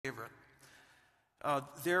favorite.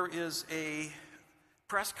 There is a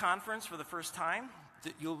press conference for the first time.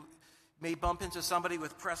 You may bump into somebody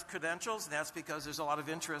with press credentials, and that's because there's a lot of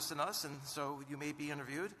interest in us, and so you may be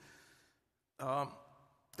interviewed.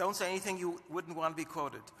 Don't say anything you wouldn't want to be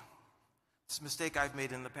quoted. It's a mistake I've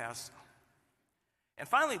made in the past. And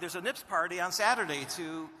finally, there's a NIPS party on Saturday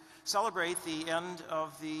to celebrate the end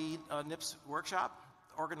of the NIPS workshop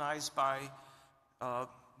organized by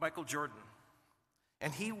Michael Jordan.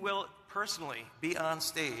 And he will personally be on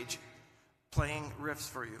stage playing riffs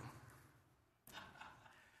for you.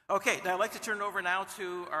 Okay, now I'd like to turn it over now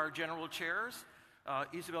to our general chairs,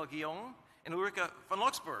 Isabel Guillaume and Ulrike von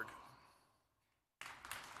Luxburg.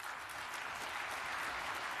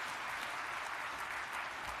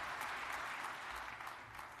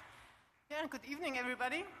 Yeah, good evening,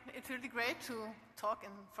 everybody. It's really great to talk in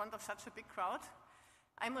front of such a big crowd.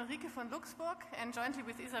 I'm Ulrike von Luxburg, and jointly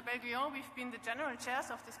with Isabel Guillaume, we've been the general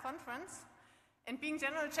chairs of this conference. And being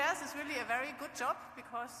general chairs is really a very good job,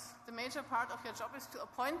 because the major part of your job is to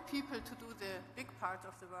appoint people to do the big part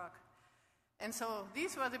of the work. And so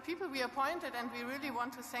these were the people we appointed, and we really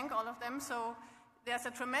want to thank all of them. So there's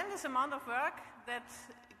a tremendous amount of work that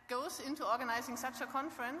goes into organizing such a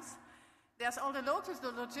conference. There's all the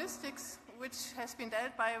logistics, which has been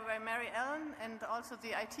dealt by Mary Ellen, and also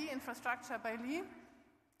the IT infrastructure by Lee.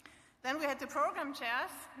 Then we had the program chairs,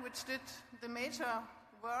 which did the major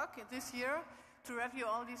work this year to review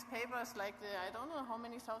all these papers, like I don't know how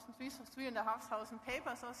many thousand, 3,500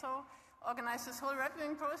 papers or so, organize this whole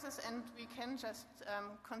reviewing process, and we can just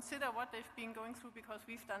consider what they've been going through because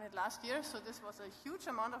we've done it last year. So this was a huge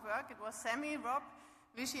amount of work. It was Sammy, Rob,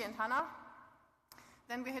 Vichy, and Hannah.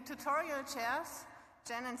 Then we had tutorial chairs,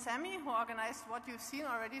 Jen and Sammy, who organized what you've seen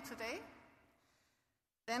already today.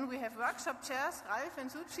 Then we have workshop chairs, Ralph and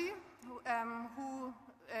Suchi, who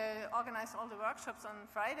organized all the workshops on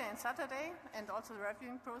Friday and Saturday, and also the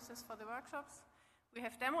reviewing process for the workshops. We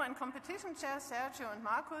have demo and competition chairs, Sergio and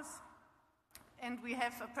Marcus. And we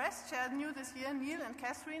have a press chair new this year, Neil and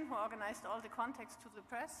Catherine, who organized all the contacts to the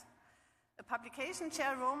press. A publication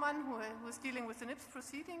chair, Roman, who's dealing with the NIPS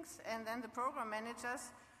proceedings, and then the program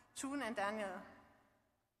managers, June and Daniel.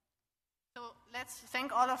 So let's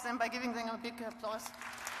thank all of them by giving them a big applause.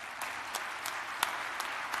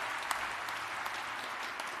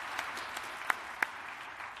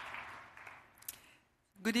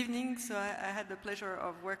 Good evening. So I had the pleasure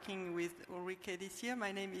of working with Ulrike this year.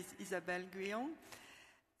 My name is Isabelle Guillaume.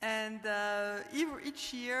 And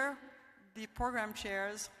each year, the program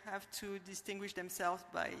chairs have to distinguish themselves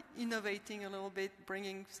by innovating a little bit,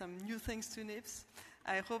 bringing some new things to NIPS.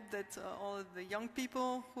 I hope that all of the young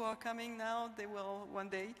people who are coming now, they will one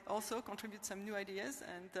day also contribute some new ideas,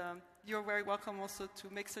 and you're very welcome also to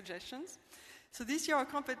make suggestions. So this year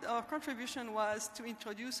our contribution was to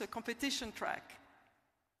introduce a competition track.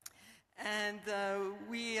 And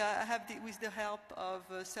we have, with the help of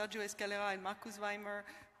Sergio Escalera and Marcus Weimer,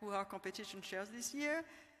 who are competition chairs this year,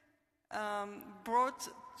 brought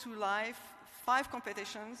to life 5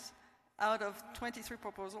 competitions out of 23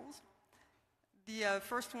 proposals. The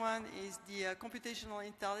first one is the computational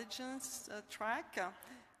intelligence track,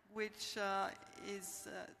 which is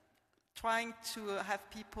trying to have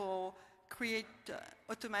people create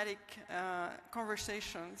automatic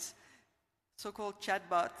conversations, so-called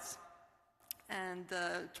chatbots, and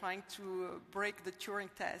trying to break the Turing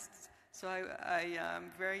tests. So I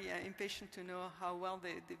am very impatient to know how well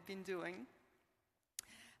they've been doing.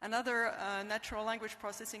 Another natural language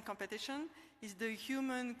processing competition is the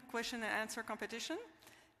human question and answer competition.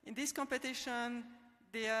 In this competition,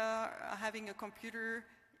 they are having a computer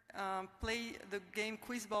play the game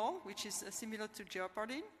Quiz Ball, which is similar to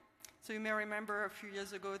Jeopardy. So you may remember a few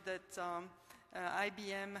years ago that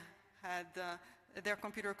IBM had their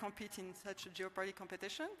computer compete in such a Jeopardy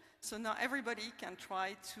competition. So now everybody can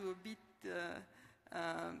try to beat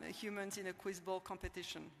humans in a Quiz Ball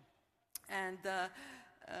competition. And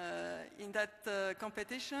in that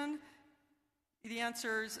competition, the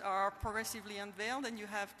answers are progressively unveiled, and you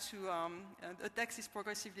have to, the text is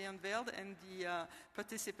progressively unveiled, and the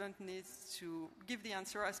participant needs to give the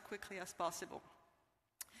answer as quickly as possible.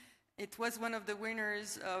 It was one of the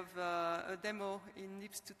winners of a demo in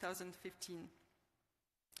NIPS 2015.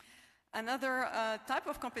 Another type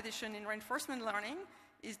of competition in reinforcement learning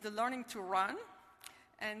is the learning to run.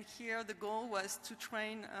 And here the goal was to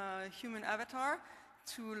train a human avatar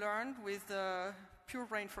to learn with pure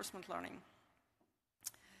reinforcement learning.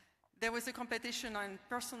 There was a competition on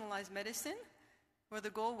personalized medicine, where the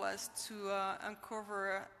goal was to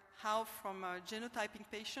uncover how from genotyping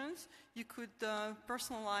patients you could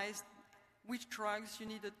personalize which drugs you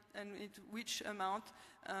need and which amount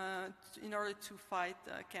in order to fight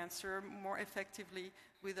cancer more effectively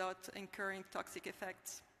without incurring toxic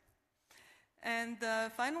effects. And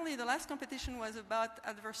finally, the last competition was about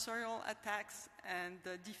adversarial attacks and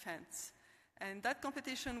defense. And that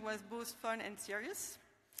competition was both fun and serious.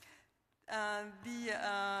 The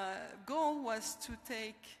goal was to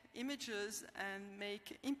take images and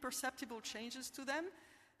make imperceptible changes to them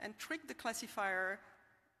and trick the classifier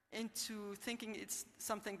into thinking it's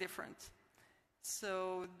something different.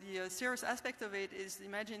 So the serious aspect of it is,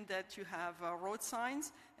 imagine that you have road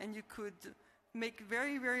signs and you could make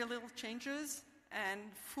very, very little changes and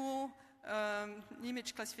fool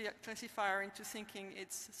image classifier into thinking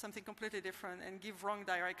it's something completely different and give wrong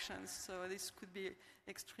directions. So this could be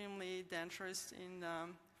extremely dangerous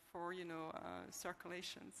for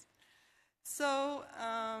circulations. So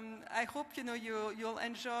I hope you'll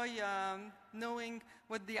enjoy knowing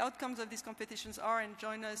what the outcomes of these competitions are and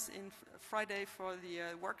join us in Friday for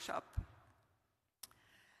the workshop.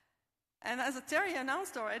 And as Terry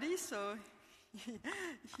announced already, so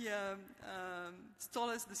he stole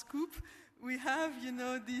us the scoop, we have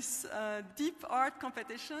this deep art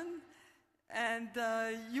competition. And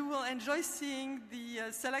you will enjoy seeing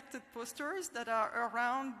the selected posters that are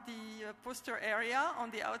around the poster area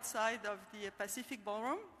on the outside of the Pacific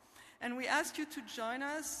Ballroom. And we ask you to join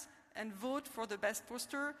us and vote for the best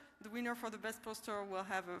poster. The winner for the best poster will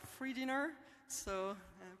have a free dinner. So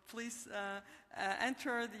please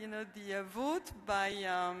enter the vote by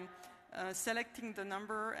selecting the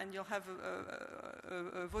number, and you'll have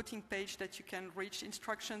a voting page that you can reach.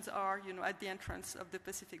 Instructions are at the entrance of the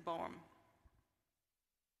Pacific Ballroom.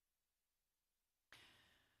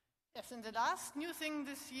 Yes, and the last new thing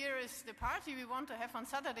this year is the party we want to have on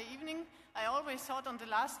Saturday evening. I always thought on the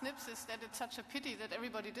last NIPS that it's such a pity that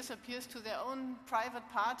everybody disappears to their own private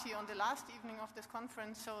party on the last evening of this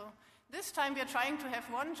conference. So this time we are trying to have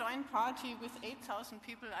one joint party with 8,000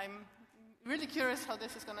 people. I'm really curious how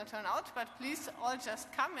this is going to turn out, but please all just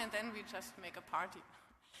come and then we just make a party.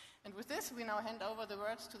 And with this, we now hand over the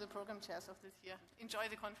words to the program chairs of this year. Enjoy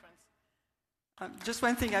the conference. Just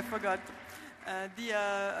one thing I forgot.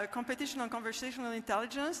 The competition on conversational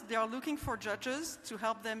intelligence, they are looking for judges to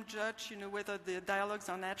help them judge, whether the dialogues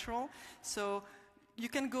are natural. So you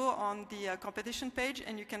can go on the competition page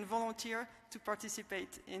and you can volunteer to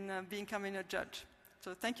participate in becoming a judge.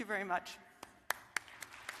 So thank you very much.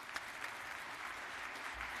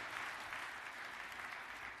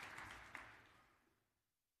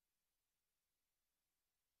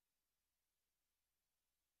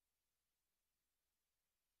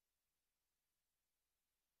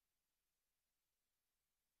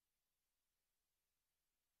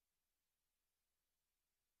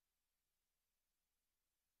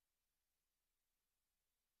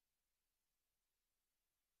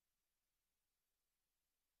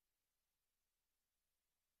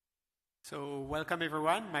 So welcome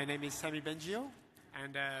everyone, my name is Sami Bengio,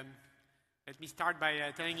 and let me start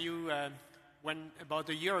by telling you when about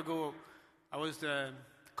a year ago I was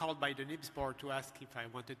called by the NIPS board to ask if I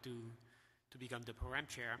wanted to become the program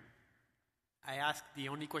chair. I asked the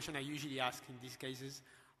only question I usually ask in these cases,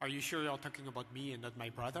 are you sure you're talking about me and not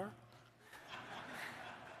my brother?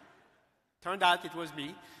 Turned out it was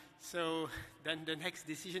me, so then the next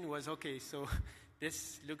decision was, okay, so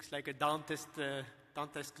this looks like a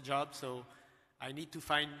Dantesque job, so I need to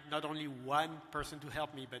find not only one person to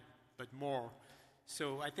help me, but more.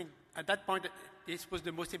 So I think at that point, this was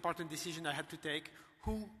the most important decision I had to take.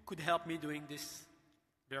 Who could help me doing this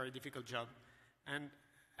very difficult job? And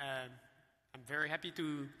I'm very happy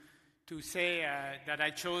to say that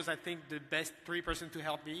I chose, I think, the best three persons to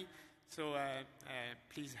help me. So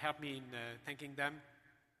please help me in thanking them.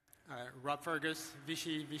 Rob Fergus,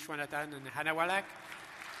 Vishy Vishwanathan, and Hannah Wallach.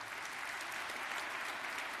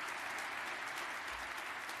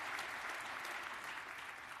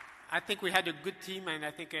 I think we had a good team, and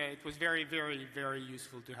I think it was very, very, very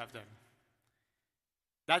useful to have them.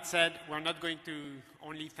 That said, we're not going to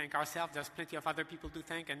only thank ourselves. There's plenty of other people to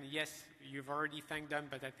thank, and yes, you've already thanked them,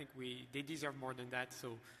 but I think they deserve more than that.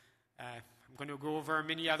 So I'm going to go over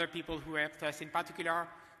many other people who helped us. In particular,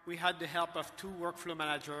 we had the help of two workflow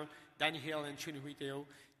managers, Dan Hill and Chunhui Teo.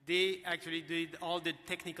 They actually did all the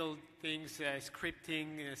technical things,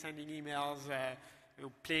 scripting, sending emails,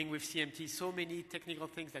 playing with CMT, so many technical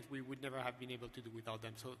things that we would never have been able to do without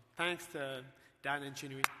them. So thanks to Dan and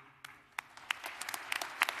Chunhui.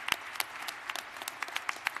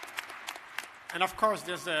 And of course,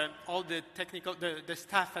 there's all the technical, the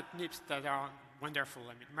staff at NIPS that are wonderful.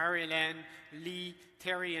 I mean, Mary-Hélène, Lee,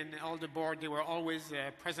 Terry, and all the board, they were always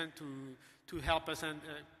present to help us. And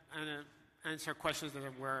answer questions that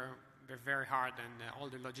were very hard, and all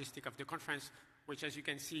the logistic of the conference, which, as you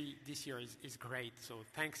can see, this year is great. So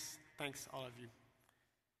thanks all of you.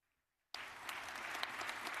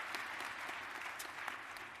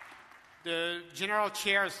 The general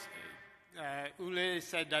chairs, Ule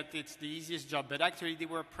said that it's the easiest job, but actually they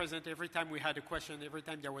were present every time we had a question, every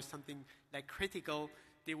time there was something like critical,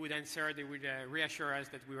 they would answer, they would reassure us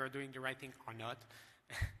that we were doing the right thing or not.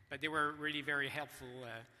 But they were really very helpful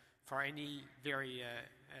for any very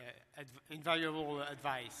invaluable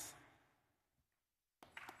advice.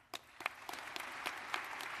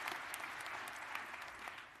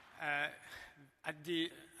 At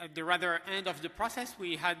the rather end of the process,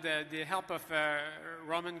 we had the help of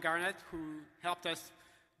Roman Garnett, who helped us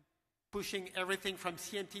pushing everything from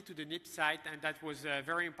CMT to the NIPS site, and that was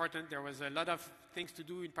very important. There was a lot of things to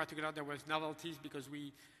do. In particular, there was novelties because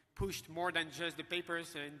we pushed more than just the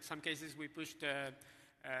papers. In some cases, we pushed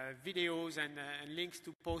videos and links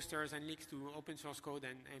to posters and links to open source code,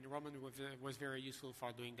 and Roman was very useful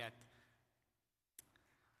for doing that.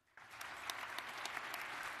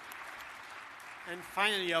 And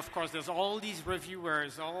finally, of course, there's all these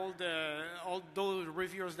reviewers, all those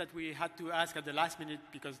reviewers that we had to ask at the last minute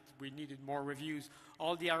because we needed more reviews,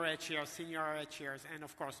 all the RA chairs, senior RA chairs, and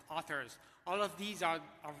of course, authors. All of these are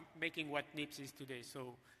making what NIPS is today.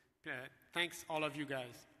 So thanks all of you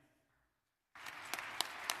guys.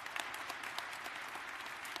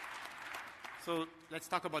 So let's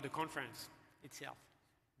talk about the conference itself,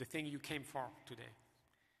 the thing you came for today.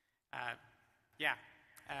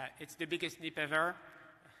 It's the biggest NIP ever,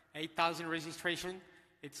 8,000 registration.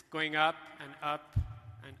 It's going up and up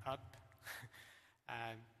and up.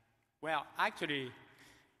 Well, actually,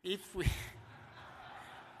 if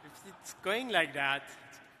it's going like that,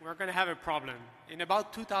 we're going to have a problem. In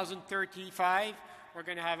about 2035, we're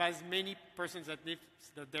going to have as many persons at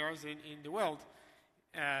NIPS that there is in the world.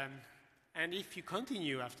 And if you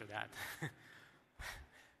continue after that,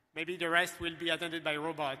 maybe the rest will be attended by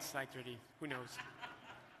robots, actually. Who knows?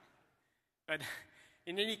 But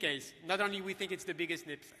in any case, not only we think it's the biggest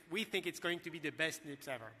NIPS, we think it's going to be the best NIPS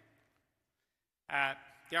ever.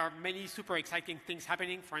 There are many super exciting things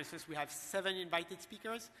happening. For instance, we have 7 invited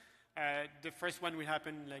speakers. The first one will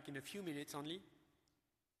happen like in a few minutes only.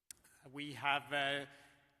 We have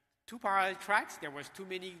 2 parallel tracks. There was too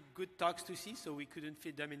many good talks to see, so we couldn't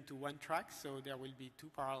fit them into one track. So there will be 2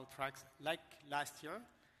 parallel tracks like last year.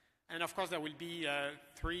 And of course, there will be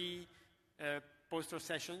 3 poster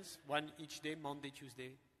sessions, 1 each day, Monday,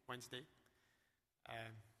 Tuesday, Wednesday.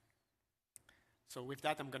 So with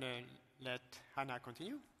that, I'm going to let Hannah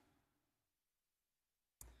continue.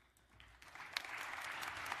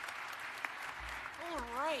 All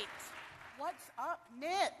right. What's up,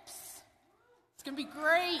 NIPS? It's going to be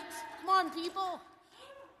great. Come on, people.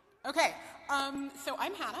 Okay, so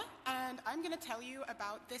I'm Hannah, and I'm going to tell you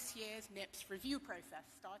about this year's NIPS review process,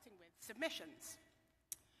 starting with submissions.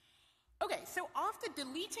 Okay, so after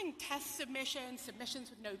deleting test submissions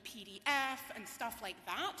with no PDF, and stuff like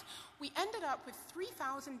that, we ended up with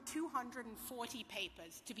 3,240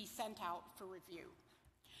 papers to be sent out for review.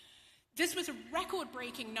 This was a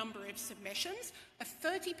record-breaking number of submissions, a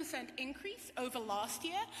 30% increase over last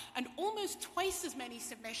year, and almost twice as many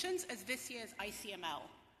submissions as this year's ICML.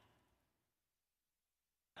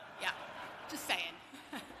 Yeah, just saying.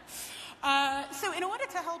 So in order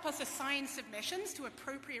to help us assign submissions to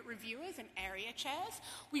appropriate reviewers and area chairs,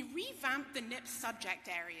 we revamped the NIPS subject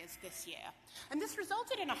areas this year. And this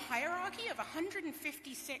resulted in a hierarchy of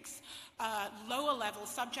 156 lower-level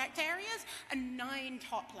subject areas and 9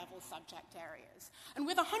 top-level subject areas. And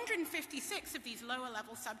with 156 of these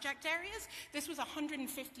lower-level subject areas, this was a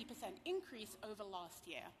 150% increase over last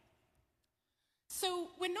year. So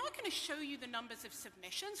we're not going to show you the numbers of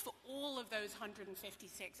submissions for all of those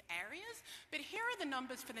 156 areas, but here are the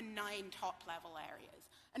numbers for the 9 top-level areas.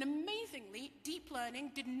 And amazingly, deep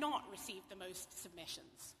learning did not receive the most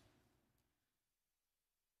submissions.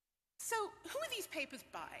 So who are these papers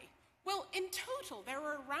by? Well, in total, there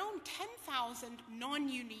are around 10,000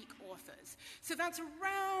 non-unique authors. So that's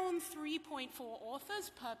around 3.4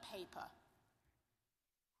 authors per paper.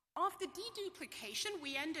 After deduplication,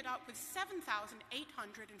 we ended up with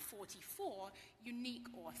 7,844 unique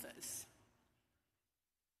authors.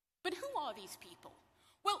 But who are these people?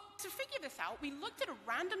 Well, to figure this out, we looked at a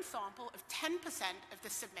random sample of 10% of the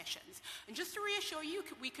submissions. And just to reassure you,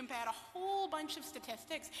 we compared a whole bunch of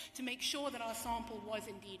statistics to make sure that our sample was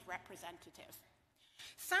indeed representative.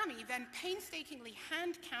 Sami then painstakingly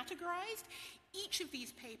hand-categorized each of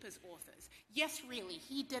these papers' authors. Yes, really,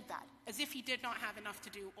 he did that, as if he did not have enough to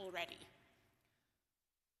do already.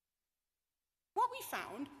 What we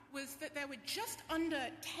found was that there were just under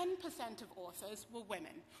 10% of authors were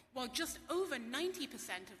women, while just over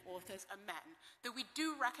 90% of authors are men, though we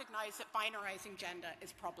do recognize that binarizing gender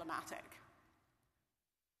is problematic.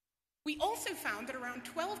 We also found that around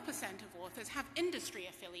 12% of authors have industry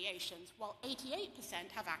affiliations, while 88%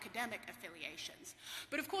 have academic affiliations.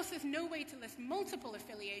 But of course, there's no way to list multiple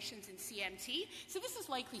affiliations in CMT, so this is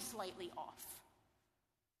likely slightly off.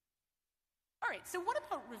 All right, so what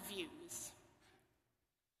about reviews?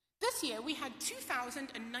 This year, we had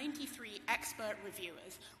 2,093 expert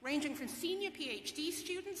reviewers, ranging from senior PhD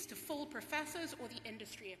students to full professors or the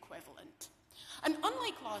industry equivalent. And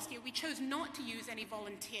unlike last year, we chose not to use any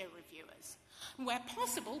volunteer reviewers. And where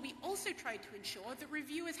possible, we also tried to ensure that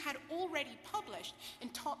reviewers had already published in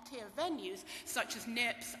top-tier venues such as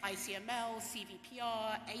NIPS, ICML,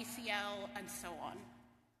 CVPR, ACL, and so on.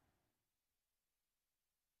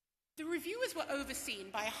 The reviewers were overseen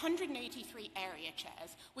by 183 area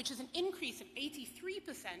chairs, which is an increase of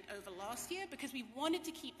 83% over last year because we wanted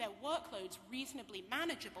to keep their workloads reasonably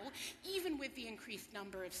manageable, even with the increased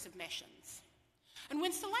number of submissions. And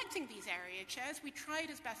when selecting these area chairs, we tried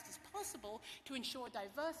as best as possible to ensure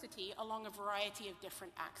diversity along a variety of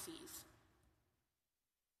different axes.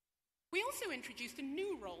 We also introduced a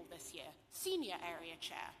new role this year, senior area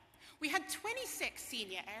chair. We had 26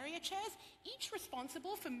 senior area chairs, each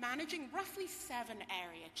responsible for managing roughly 7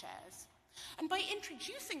 area chairs. And by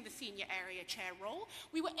introducing the senior area chair role,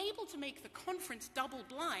 we were able to make the conference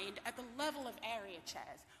double-blind at the level of area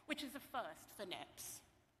chairs, which is a first for NIPS.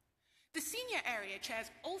 The senior area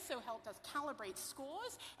chairs also helped us calibrate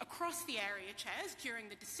scores across the area chairs during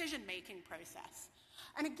the decision-making process.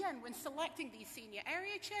 And again, when selecting these senior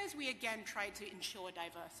area chairs, we again tried to ensure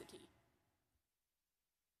diversity.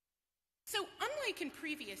 So unlike in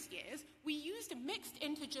previous years, we used a mixed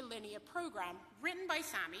integer linear program written by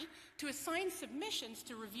Sami to assign submissions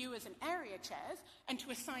to reviewers and area chairs and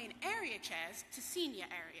to assign area chairs to senior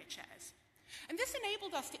area chairs. And this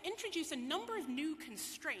enabled us to introduce a number of new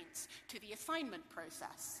constraints to the assignment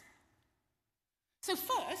process. So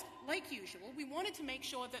first, like usual, we wanted to make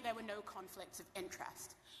sure that there were no conflicts of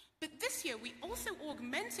interest. But this year, we also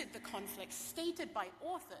augmented the conflicts stated by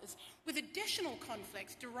authors with additional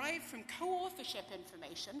conflicts derived from co-authorship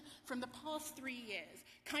information from the past 3 years,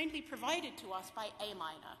 kindly provided to us by A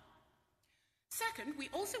Minor. Second, we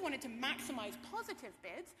also wanted to maximize positive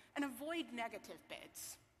bids and avoid negative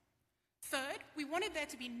bids. Third, we wanted there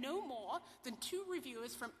to be no more than 2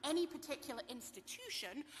 reviewers from any particular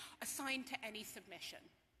institution assigned to any submission.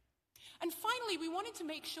 And finally, we wanted to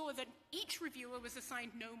make sure that each reviewer was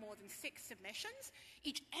assigned no more than 6 submissions,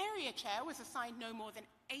 each area chair was assigned no more than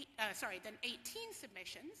 18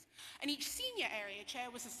 submissions, and each senior area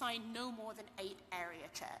chair was assigned no more than 8 area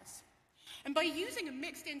chairs. And by using a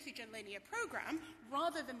mixed integer linear program,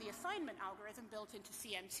 rather than the assignment algorithm built into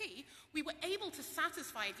CMT, we were able to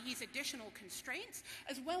satisfy these additional constraints,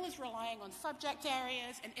 as well as relying on subject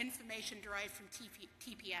areas and information derived from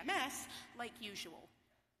TPMS, like usual.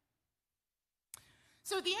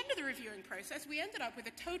 So at the end of the reviewing process, we ended up with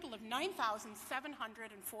a total of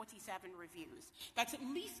 9,747 reviews. That's at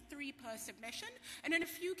least 3 per submission, and in a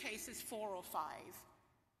few cases, 4 or 5.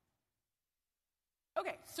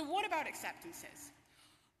 Okay, so what about acceptances?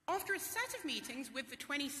 After a set of meetings with the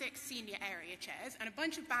 26 senior area chairs and a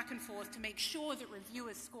bunch of back and forth to make sure that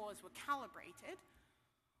reviewers' scores were calibrated,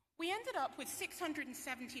 we ended up with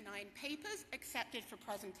 679 papers accepted for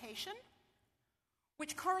presentation,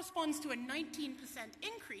 which corresponds to a 19%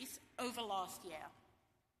 increase over last year.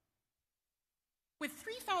 With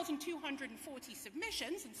 3,240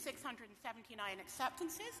 submissions and 679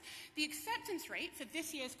 acceptances, the acceptance rate for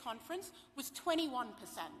this year's conference was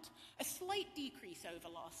 21%, a slight decrease over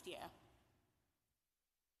last year.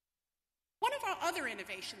 One of our other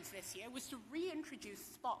innovations this year was to reintroduce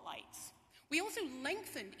spotlights. We also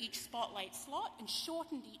lengthened each spotlight slot and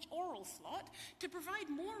shortened each oral slot to provide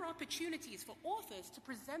more opportunities for authors to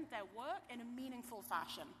present their work in a meaningful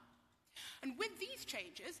fashion. And with these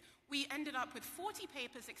changes, we ended up with 40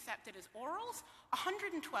 papers accepted as orals,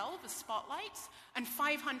 112 as spotlights, and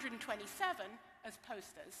 527 as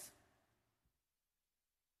posters.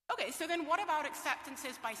 Okay, so then what about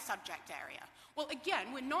acceptances by subject area? Well,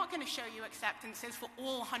 again, we're not going to show you acceptances for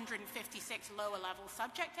all 156 lower-level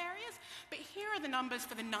subject areas, but here are the numbers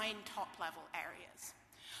for the 9 top-level areas.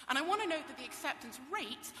 And I want to note that the acceptance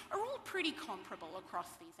rates are all pretty comparable across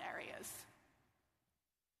these areas.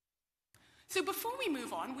 So before we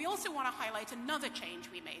move on, we also want to highlight another change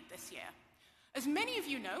we made this year. As many of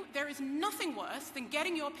you know, there is nothing worse than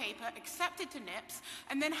getting your paper accepted to NIPS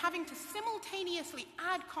and then having to simultaneously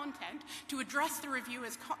add content to address the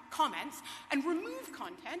reviewer's comments and remove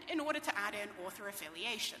content in order to add in author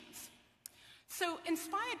affiliations. So,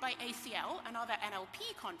 inspired by ACL and other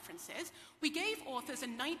NLP conferences, we gave authors a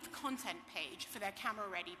 9th content page for their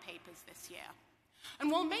camera-ready papers this year. And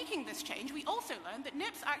while making this change, we also learned that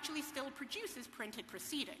NIPS actually still produces printed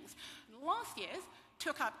proceedings. And last year's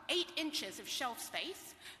took up 8 inches of shelf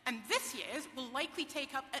space, and this year's will likely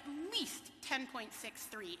take up at least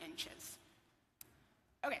 10.63 inches.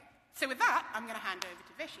 Okay, so with that, I'm going to hand over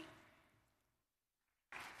to Vishy.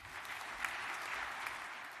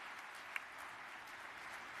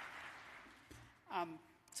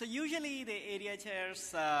 So usually the area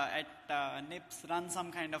chairs at NIPS run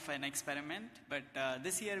some kind of an experiment, but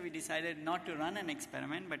this year we decided not to run an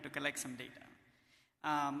experiment, but to collect some data.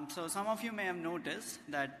 So some of you may have noticed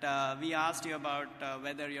that we asked you about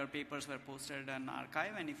whether your papers were posted on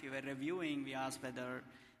archive, and if you were reviewing, we asked whether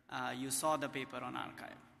you saw the paper on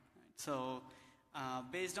archive. So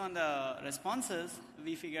based on the responses,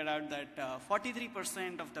 we figured out that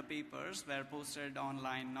 43% of the papers were posted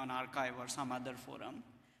online on archive or some other forum,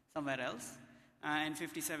 somewhere else, and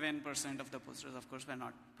 57% of the posters, of course, were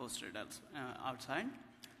not posted outside.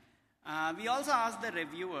 We also asked the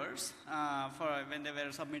reviewers, for when they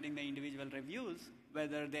were submitting the individual reviews,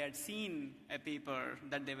 whether they had seen a paper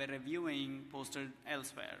that they were reviewing posted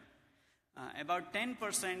elsewhere. About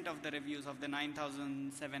 10% of the reviews, of the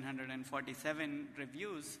 9,747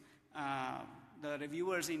 reviews, the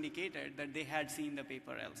reviewers indicated that they had seen the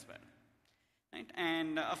paper elsewhere. Right?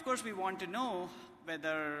 And of course, we want to know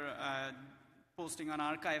whether posting on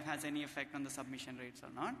archive has any effect on the submission rates or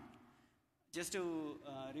not. Just to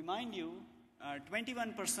remind you,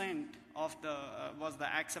 21% of was the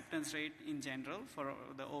acceptance rate in general for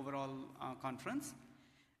the overall conference.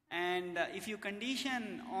 And if you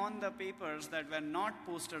condition on the papers that were not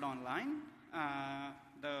posted online,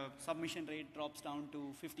 the submission rate drops down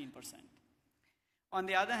to 15%. On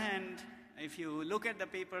the other hand, if you look at the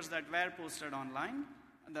papers that were posted online,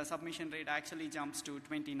 the submission rate actually jumps to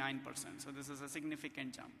 29%. So this is a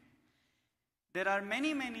significant jump. There are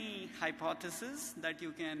many, many hypotheses that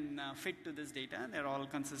you can fit to this data. They're all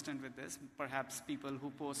consistent with this. Perhaps people who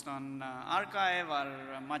post on archive are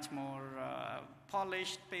much more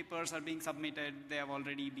polished papers are being submitted. They have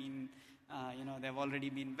already been, they've already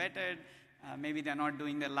been vetted. Maybe they're not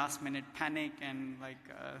doing the last minute panic and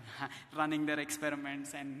running their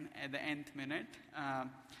experiments and at the nth minute.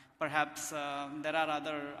 Perhaps there are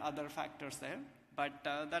other factors there, but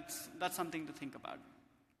that's something to think about.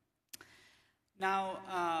 Now,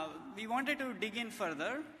 we wanted to dig in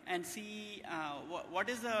further and see what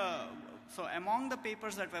is so among the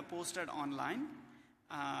papers that were posted online,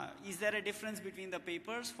 is there a difference between the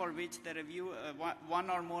papers for which the one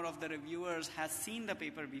or more of the reviewers has seen the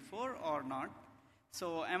paper before or not?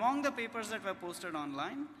 So among the papers that were posted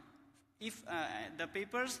online, if the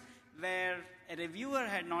papers where a reviewer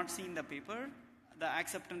had not seen the paper, the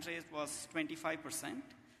acceptance rate was 25%.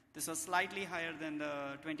 This was slightly higher than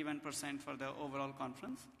the 21% for the overall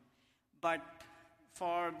conference. But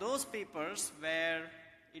for those papers where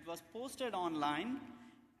it was posted online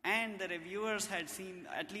and the reviewers had seen,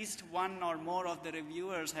 at least one or more of the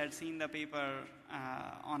reviewers had seen the paper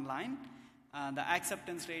online, the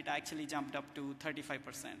acceptance rate actually jumped up to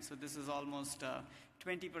 35%. So this is almost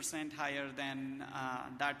 20% higher than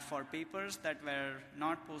that for papers that were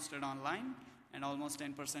not posted online, and almost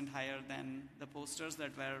 10% higher than the posters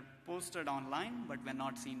that were posted online but were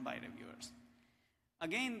not seen by reviewers.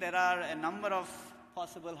 Again, there are a number of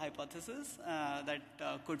possible hypotheses that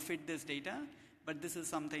could fit this data, but this is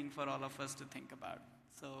something for all of us to think about.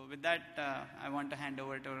 So with that, I want to hand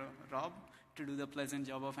over to Rob to do the pleasant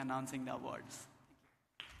job of announcing the awards.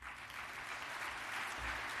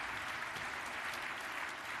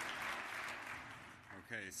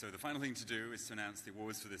 Okay, so the final thing to do is to announce the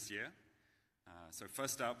awards for this year. So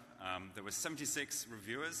first up, there were 76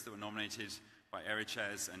 reviewers that were nominated by area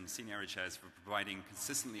chairs and senior area chairs for providing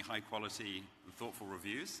consistently high quality and thoughtful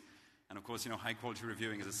reviews. And of course, high quality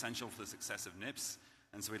reviewing is essential for the success of NIPS.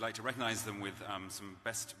 And so we'd like to recognize them with some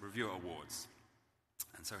Best Reviewer Awards.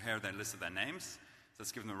 And so here they're listed their names. So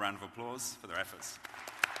let's give them a round of applause for their efforts.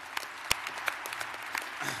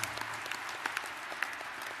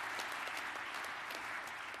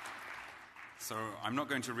 So I'm not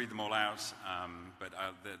going to read them all out, but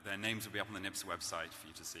their names will be up on the NIPS website for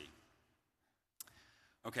you to see.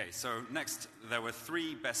 Okay, so next, there were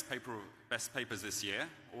 3 best papers this year,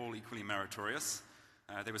 all equally meritorious.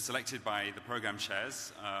 They were selected by the program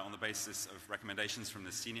chairs on the basis of recommendations from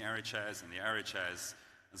the senior area chairs and the area chairs,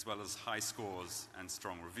 as well as high scores and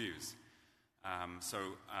strong reviews. So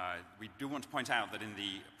we do want to point out that in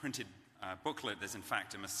the printed booklet, there's in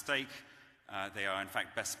fact a mistake. They are in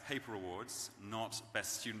fact Best Paper Awards, not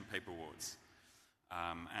Best Student Paper Awards.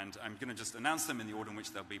 And I'm going to just announce them in the order in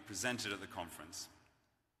which they'll be presented at the conference.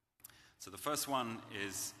 So the first one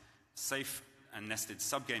is Safe and Nested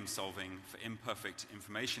Subgame Solving for Imperfect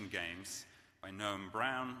Information Games by Noam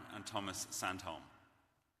Brown and Thomas Sandholm.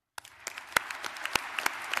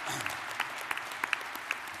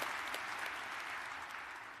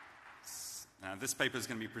 Now, this paper is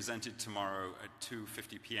going to be presented tomorrow at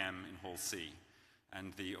 2:50 p.m. in Hall C,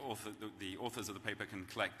 and the authors of the paper can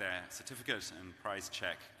collect their certificate and prize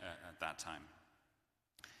check at that time.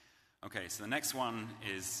 Okay, so the next one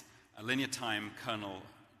is a linear time kernel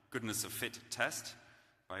goodness of fit test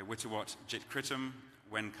by Witawat Jitkritam,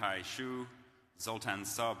 Wenkai Shu, Zoltan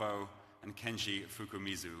Sabo, and Kenji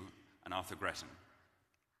Fukumizu, and Arthur Gretton.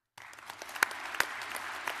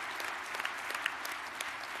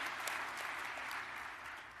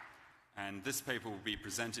 And this paper will be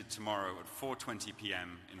presented tomorrow at 4:20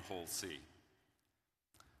 p.m. in Hall C.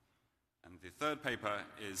 And the third paper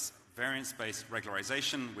is Variance-Based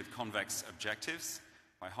Regularization with Convex Objectives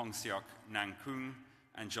by Hongseok Nangkung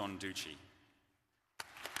and John Ducci.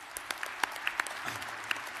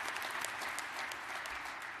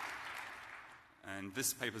 And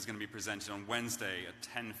this paper is going to be presented on Wednesday at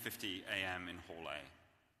 10:50 a.m. in Hall A.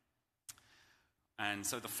 And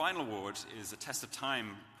so the final award is a Test of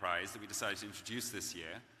Time prize that we decided to introduce this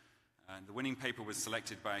year. The winning paper was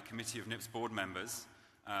selected by a committee of NIPS board members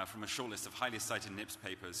from a shortlist of highly cited NIPS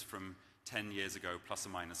papers from 10 years ago, plus or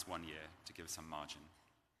minus 1 year, to give some margin.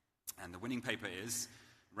 And the winning paper is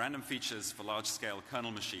Random Features for Large-Scale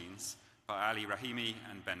Kernel Machines by Ali Rahimi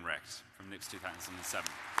and Ben Recht from NIPS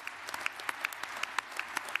 2007.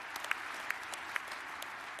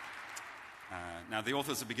 Now, the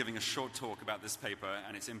authors will be giving a short talk about this paper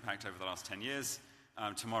and its impact over the last 10 years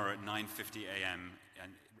tomorrow at 9:50 a.m.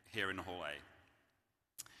 here in Hall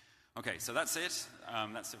A. Okay, so that's it.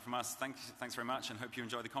 That's it from us. Thanks very much, and hope you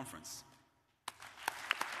enjoy the conference.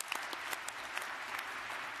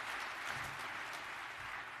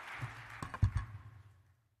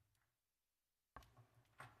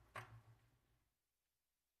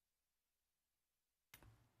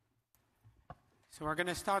 So we're going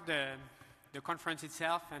to start the conference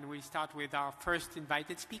itself, and we start with our first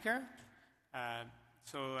invited speaker.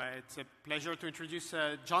 It's a pleasure to introduce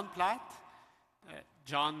John Platt.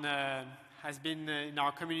 John has been in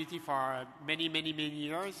our community for many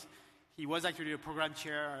years. He was actually a program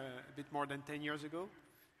chair a bit more than 10 years ago.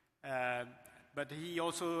 But he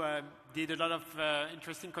also did a lot of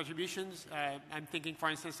interesting contributions. I'm thinking, for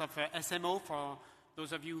instance, of SMO, for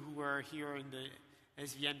those of you who were here in the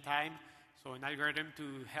SVM time. So an algorithm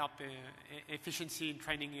to help efficiency in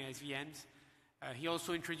training SVMs. He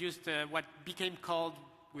also introduced what became called,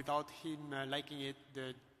 without him liking it,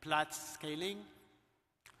 the Platt scaling,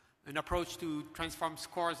 an approach to transform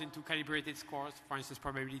scores into calibrated scores, for instance,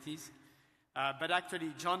 probabilities. But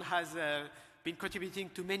actually, John has been contributing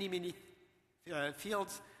to many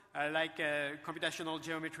fields, like computational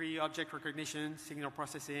geometry, object recognition, signal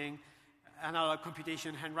processing, analog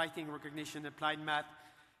computation, handwriting recognition, applied math,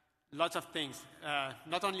 lots of things.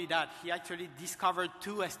 Not only that, he actually discovered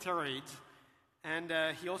 2 asteroids, and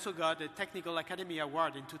he also got a Technical Academy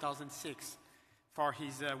Award in 2006 for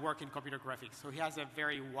his work in computer graphics. So he has a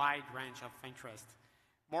very wide range of interest.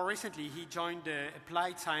 More recently, he joined the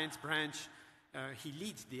applied science branch. He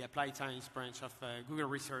leads the applied science branch of Google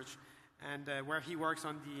Research, and where he works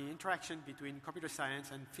on the interaction between computer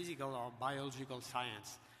science and physical or biological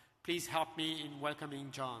science. Please help me in welcoming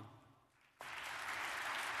John.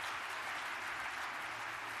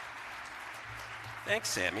 Thanks,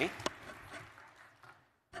 Sammy.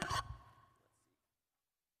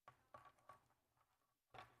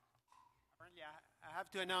 I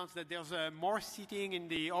have to announce that there's more seating in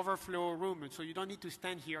the overflow room, so you don't need to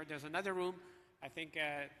stand here. There's another room, I think,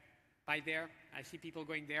 by there. I see people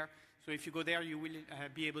going there. So if you go there, you will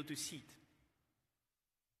be able to seat.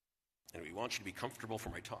 And we want you to be comfortable for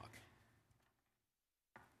my talk.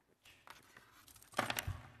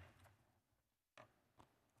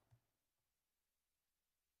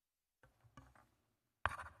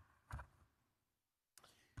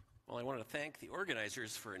 Well, I want to thank the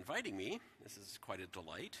organizers for inviting me. This is quite a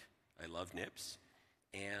delight. I love NIPS.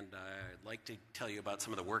 And I'd like to tell you about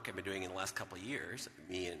some of the work I've been doing in the last couple of years,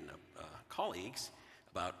 me and colleagues,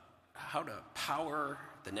 about how to power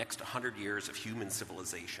the next 100 years of human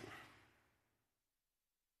civilization.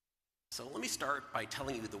 So let me start by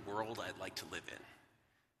telling you the world I'd like to live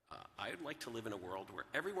in. I'd like to live in a world where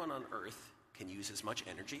everyone on Earth can use as much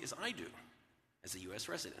energy as I do as a US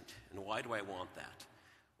resident. And why do I want that?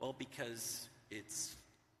 Well, because it's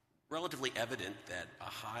relatively evident that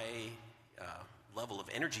a high level of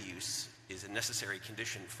energy use is a necessary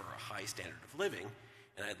condition for a high standard of living,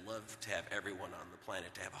 and I'd love to have everyone on the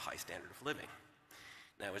planet to have a high standard of living.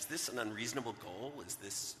 Now, is this an unreasonable goal? Is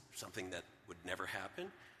this something that would never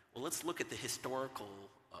happen? Well, let's look at the historical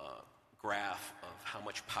graph of how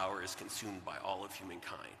much power is consumed by all of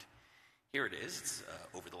humankind. Here it is. It's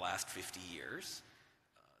over the last 50 years.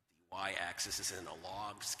 The y-axis is in a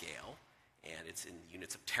log scale, and it's in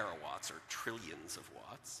units of terawatts, or trillions of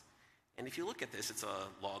watts. And if you look at this, it's a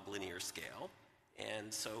log linear scale,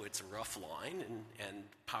 and so it's a rough line, and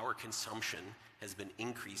power consumption has been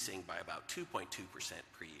increasing by about 2.2%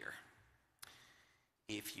 per year.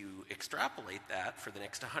 If you extrapolate that for the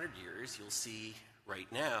next 100 years, you'll see right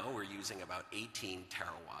now we're using about 18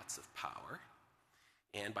 terawatts of power.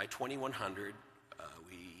 And by 2100,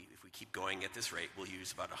 if we keep going at this rate, we'll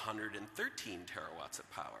use about 113 terawatts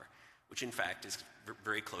of power, which in fact is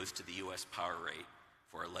very close to the US power rate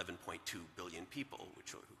for 11.2 billion people,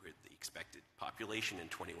 which are the expected population in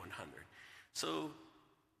 2100. So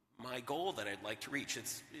my goal that I'd like to reach, it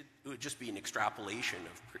would just be an extrapolation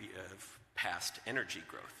of past energy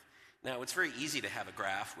growth. Now, it's very easy to have a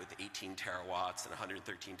graph with 18 terawatts and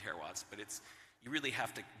 113 terawatts, but you really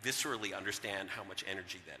have to viscerally understand how much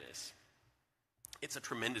energy that is. It's a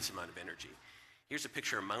tremendous amount of energy. Here's a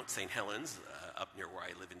picture of Mount St. Helens up near where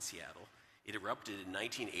I live in Seattle. It erupted in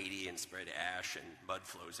 1980 and spread ash and mud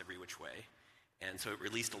flows every which way, and so it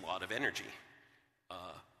released a lot of energy.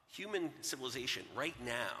 Human civilization right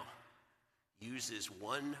now uses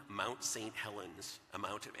one Mount St. Helens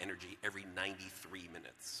amount of energy every 93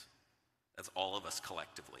 minutes. That's all of us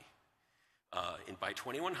collectively. And by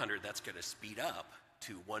 2100, that's going to speed up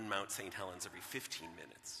to one Mount St. Helens every 15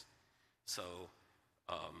 minutes. So,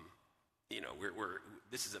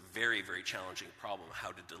 this is a very, very challenging problem,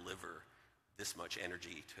 how to deliver this much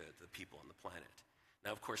energy to the people on the planet.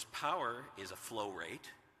 Now, of course, power is a flow rate.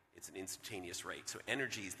 It's an instantaneous rate. So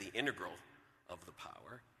energy is the integral of the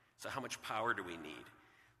power. So how much power do we need?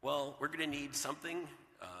 Well, we're going to need something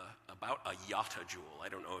about a yottajoule. I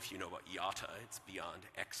don't know if you know about yotta. It's beyond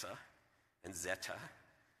exa and zeta.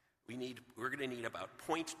 We're going to need about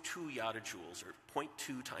 0.2 yottajoules, or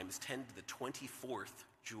 0.2 times 10 to the 24th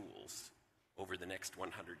joules over the next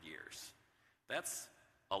 100 years. That's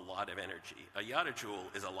a lot of energy. A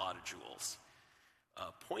yottajoule is a lot of joules.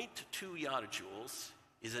 0.2 yottajoules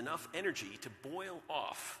is enough energy to boil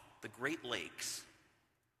off the Great Lakes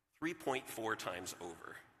 3.4 times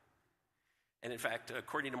over. And in fact,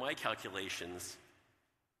 according to my calculations,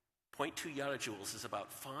 0.2 yottajoules is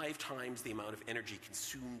about 5 times the amount of energy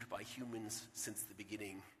consumed by humans since the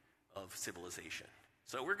beginning of civilization.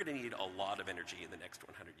 So we're going to need a lot of energy in the next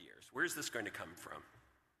 100 years. Where's this going to come from?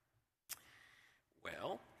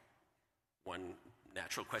 Well, one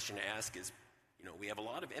natural question to ask is, we have a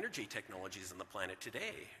lot of energy technologies on the planet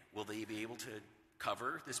today. Will they be able to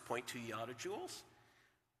cover this 0.2 yottajoules?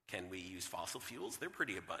 Can we use fossil fuels? They're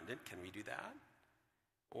pretty abundant. Can we do that?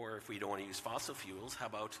 Or if we don't want to use fossil fuels, how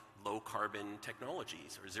about low-carbon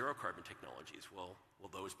technologies or zero-carbon technologies? Will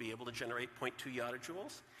those be able to generate 0.2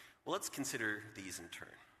 yottajoules? Well, let's consider these in turn.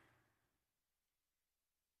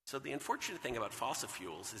 So the unfortunate thing about fossil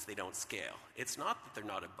fuels is they don't scale. It's not that they're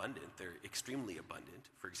not abundant. They're extremely abundant.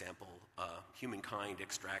 For example, humankind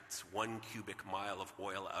extracts 1 cubic mile of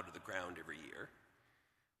oil out of the ground every year.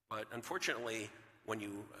 But unfortunately, when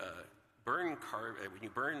you burn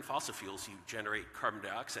fossil fuels, you generate carbon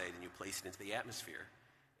dioxide and you place it into the atmosphere.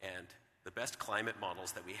 And the best climate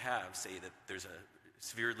models that we have say that there's a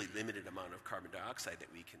severely limited amount of carbon dioxide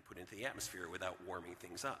that we can put into the atmosphere without warming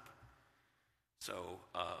things up. So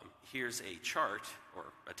here's a chart or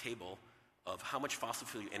a table of how much fossil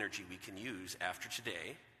fuel energy we can use after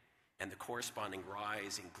today and the corresponding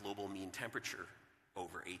rise in global mean temperature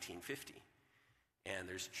over 1850. And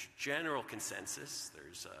there's general consensus.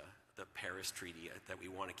 There's the Paris Treaty that we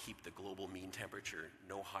want to keep the global mean temperature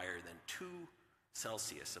no higher than 2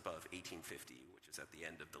 Celsius above 1850, which is at the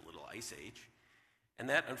end of the Little Ice Age. And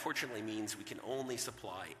that unfortunately means we can only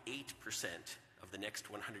supply 8% of the next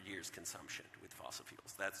 100 years' consumption with fossil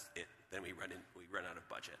fuels. That's it. Then we run out of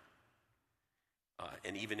budget.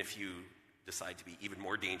 And even if you decide to be even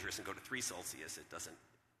more dangerous and go to 3 Celsius, it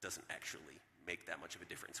doesn't actually make that much of a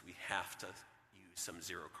difference. We have to use some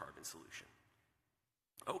zero-carbon solution.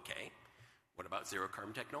 Okay, what about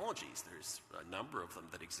zero-carbon technologies? There's a number of them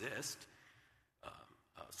that exist.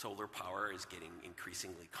 Solar power is getting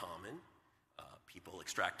increasingly common. People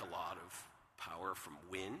extract a lot of power from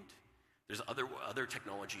wind. There's other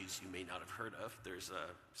technologies you may not have heard of. There's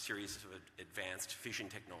a series of advanced fission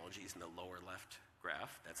technologies in the lower left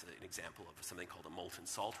graph. That's an example of something called a molten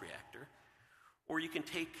salt reactor. Or you can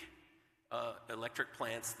take electric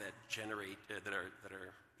plants that generate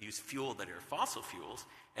use fuel that are fossil fuels,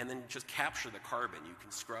 and then just capture the carbon. You can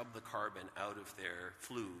scrub the carbon out of their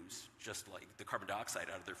flues, just like the carbon dioxide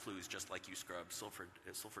out of their flues, just like you scrub sulfur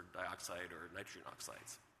dioxide or nitrogen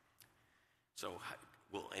oxides. So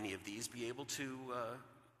will any of these be able to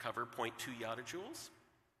cover 0.2 yotta-joules?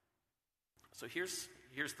 So here's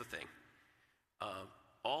the thing.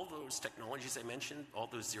 All those technologies I mentioned, all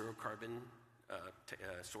those zero carbon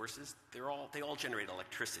sources, they all generate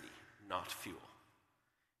electricity, not fuel.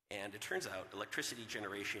 And it turns out electricity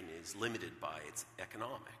generation is limited by its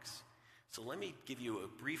economics. So let me give you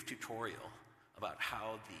a brief tutorial about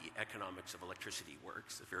how the economics of electricity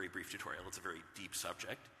works. A very brief tutorial. It's a very deep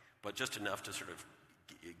subject, but just enough to sort of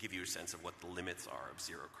give you a sense of what the limits are of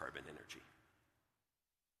zero carbon energy.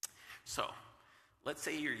 So let's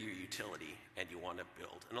say you're your utility and you want to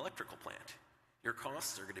build an electrical plant. Your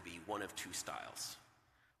costs are going to be one of two styles.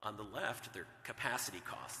 On the left, they're capacity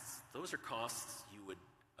costs. Those are costs you would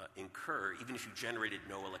incur even if you generated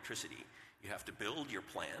no electricity. You have to build your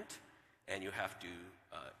plant, and you have to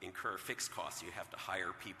incur fixed costs. You have to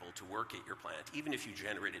hire people to work at your plant, even if you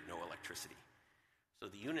generated no electricity. So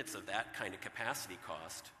the units of that kind of capacity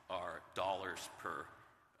cost are dollars per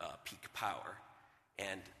peak power,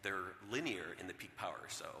 and they're linear in the peak power.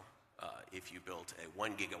 So if you built a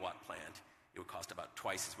 1 gigawatt plant, it would cost about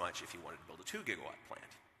twice as much if you wanted to build a 2 gigawatt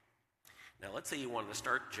plant. Now let's say you wanted to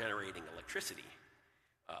start generating electricity.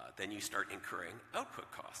 Then you start incurring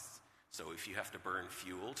output costs. So if you have to burn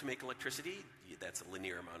fuel to make electricity, that's a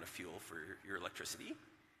linear amount of fuel for your electricity.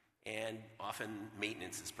 And often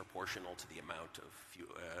maintenance is proportional to the amount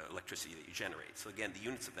of electricity that you generate. So again, the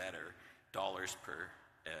units of that are dollars per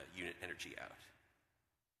unit energy out.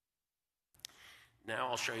 Now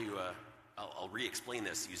I'll show you I'll re-explain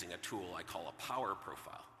this using a tool I call a power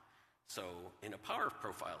profile. So in a power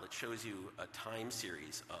profile, it shows you a time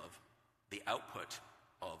series of the output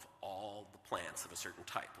of all the plants of a certain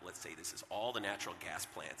type. Let's say this is all the natural gas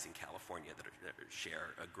plants in California that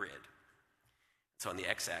share a grid. So on the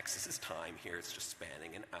x-axis is time. Here it's just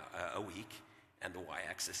spanning a week, and the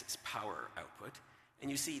y-axis is power output.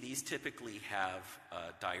 And you see these typically have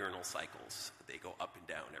diurnal cycles. They go up and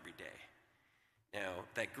down every day. Now,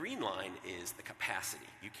 that green line is the capacity.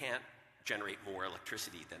 You can't generate more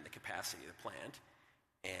electricity than the capacity of the plant,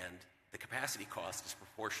 and the capacity cost is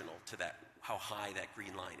proportional to how high that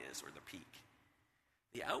green line is, or the peak.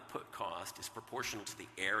 The output cost is proportional to the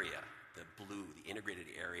area, the blue, the integrated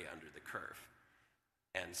area under the curve.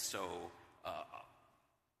 And so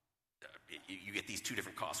you get these two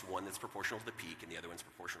different costs, one that's proportional to the peak and the other one's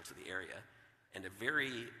proportional to the area. And a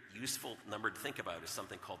very useful number to think about is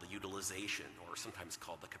something called the utilization, or sometimes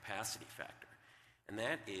called the capacity factor. And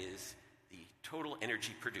that is the total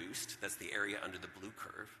energy produced, that's the area under the blue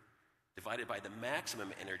curve, divided by the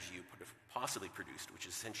maximum energy you could have possibly produced, which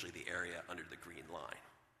is essentially the area under the green line.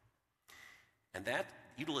 And that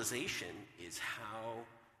utilization is how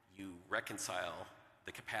you reconcile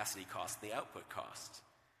the capacity cost and the output costs,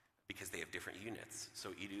 because they have different units. So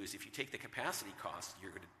what you do is if you take the capacity cost,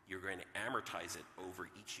 you're going to amortize it over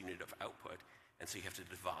each unit of output, and so you have to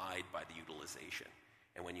divide by the utilization.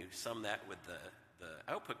 And when you sum that with the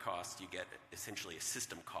output cost, you get essentially a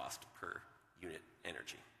system cost per unit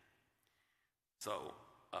energy. So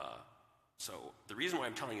the reason why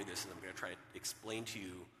I'm telling you this is I'm going to try to explain to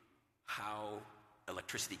you how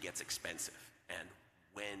electricity gets expensive and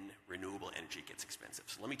when renewable energy gets expensive.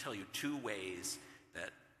 So let me tell you two ways that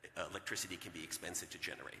electricity can be expensive to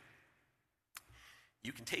generate.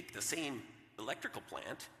 You can take the same electrical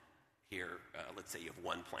plant here, let's say you have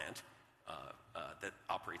one plant that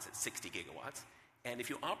operates at 60 gigawatts, and if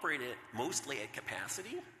you operate it mostly at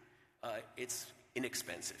capacity, it's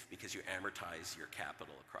inexpensive because you amortize your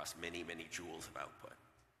capital across many, many joules of output.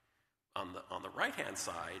 On the right-hand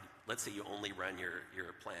side, let's say you only run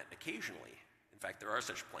your plant occasionally. In fact, there are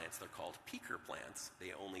such plants. They're called peaker plants.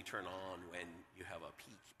 They only turn on when you have a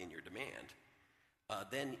peak in your demand.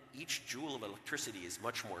 Then each joule of electricity is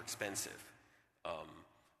much more expensive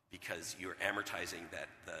because you're amortizing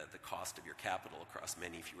the cost of your capital across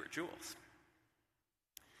many fewer joules.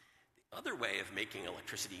 The other way of making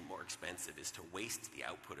electricity more expensive is to waste the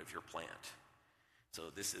output of your plant.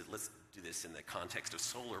 So let's do this in the context of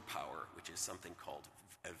solar power, which is something called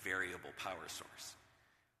a variable power source.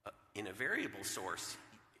 In a variable source,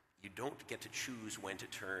 you don't get to choose when to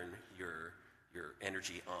turn your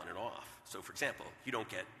energy on and off. So, for example, you don't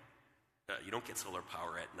get solar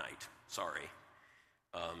power at night. Sorry.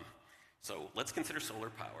 So let's consider solar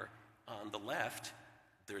power. On the left,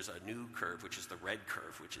 there's a new curve, which is the red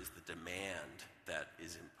curve, which is the demand that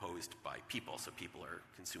is imposed by people. So people are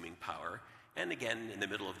consuming power. And again, in the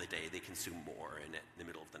middle of the day, they consume more, and in the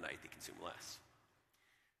middle of the night, they consume less.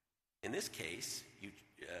 In this case,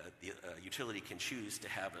 the utility can choose to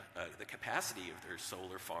have the capacity of their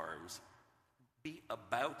solar farms be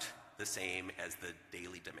about the same as the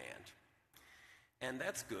daily demand. And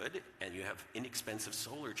that's good, and you have inexpensive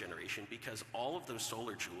solar generation because all of those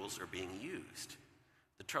solar joules are being used.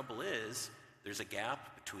 The trouble is, there's a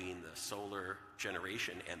gap between the solar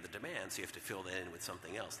generation and the demand, so you have to fill that in with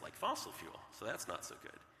something else, like fossil fuel. So that's not so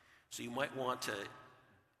good. So you might want to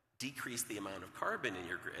decrease the amount of carbon in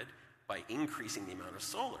your grid by increasing the amount of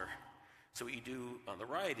solar. So what you do on the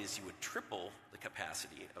right is you would triple the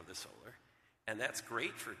capacity of the solar, and that's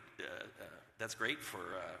great for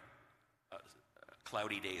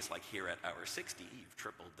cloudy days like here at hour 60. You've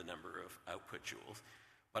tripled the number of output joules.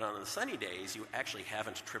 But on the sunny days, you actually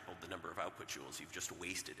haven't tripled the number of output joules. You've just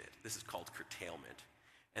wasted it. This is called curtailment.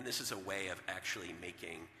 And this is a way of actually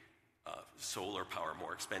making solar power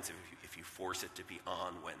more expensive if you force it to be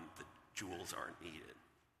on when the joules aren't needed.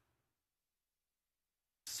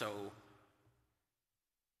 So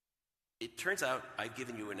it turns out I've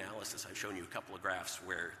given you analysis. I've shown you a couple of graphs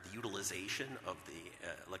where the utilization of the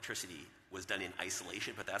electricity was done in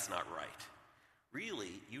isolation, but that's not right.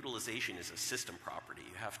 Really, utilization is a system property.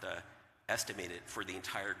 You have to estimate it for the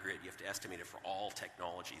entire grid. You have to estimate it for all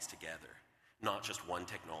technologies together, not just one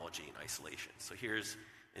technology in isolation. So here's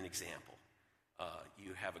an example.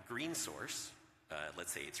 You have a green source.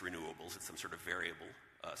 Let's say it's renewables. It's some sort of variable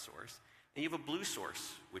source. And you have a blue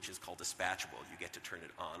source, which is called dispatchable. You get to turn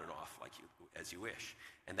it on and off as you wish.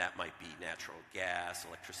 And that might be natural gas,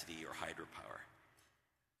 electricity, or hydropower.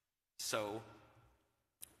 So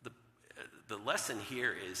the lesson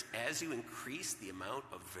here is as you increase the amount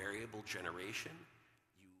of variable generation,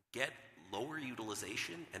 you get lower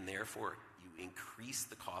utilization, and therefore you increase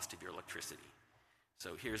the cost of your electricity.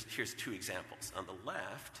 So here's two examples. On the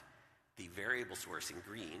left, the variable source in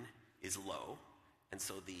green is low, and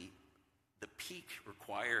so the peak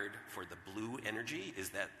required for the blue energy is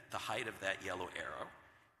the height of that yellow arrow,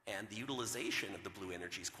 and the utilization of the blue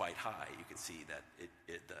energy is quite high. You can see that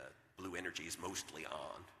the blue energy is mostly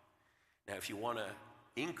on. Now, if you want to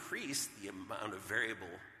increase the amount of variable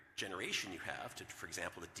generation you have, for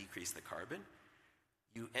example, to decrease the carbon,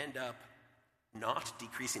 you end up not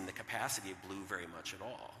decreasing the capacity of blue very much at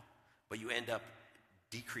all, but you end up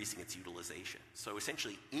decreasing its utilization. So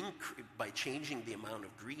essentially, by changing the amount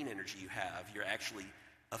of green energy you have, you're actually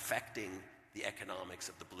affecting the economics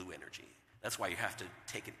of the blue energy. That's why you have to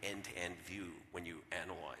take an end-to-end view when you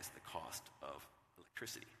analyze the cost of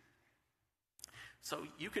electricity. So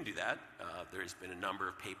you can do that. There's been a number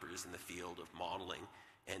of papers in the field of modeling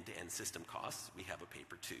end-to-end system costs. We have a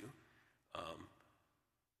paper too.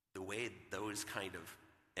 The way those kind of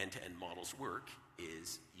end-to-end models work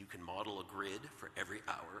is you can model a grid for every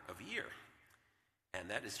hour of a year. And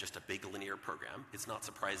that is just a big linear program. It's not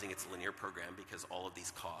surprising it's a linear program because all of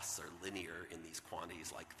these costs are linear in these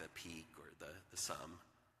quantities like the peak or the sum.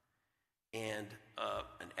 And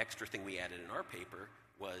an extra thing we added in our paper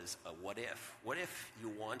was a what if. What if you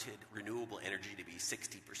wanted renewable energy to be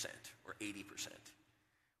 60% or 80%?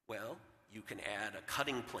 Well, you can add a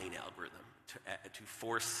cutting plane algorithm to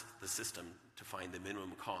force the system to find the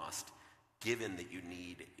minimum cost given that you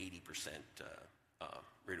need 80%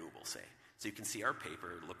 renewable, say. So you can see our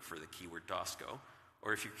paper, look for the keyword DOSCO.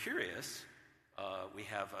 Or if you're curious, we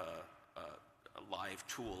have a live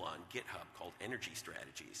tool on GitHub called Energy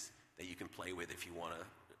Strategies that you can play with if you want to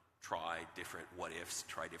try different what-ifs,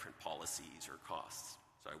 try different policies or costs.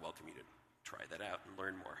 So I welcome you to try that out and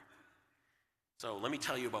learn more. So let me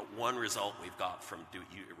tell you about one result we've got from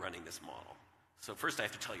running this model. So first I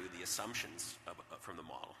have to tell you the assumptions from the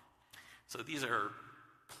model. So these are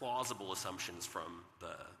plausible assumptions from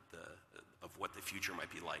of what the future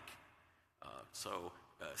might be like.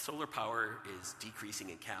 Solar power is decreasing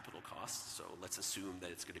in capital costs, so let's assume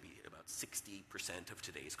that it's going to be about 60% of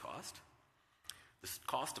today's cost. The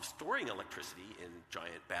cost of storing electricity in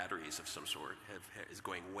giant batteries of some sort is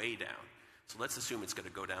going way down. So let's assume it's going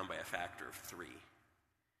to go down by a factor of 3.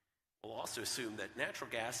 We'll also assume that natural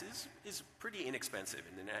gas is pretty inexpensive.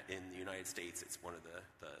 In the United States, it's one of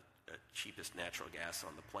the cheapest natural gas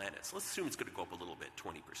on the planet. So let's assume it's going to go up a little bit,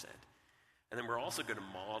 20%. And then we're also going to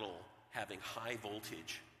model having high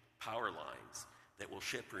voltage power lines that will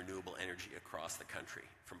ship renewable energy across the country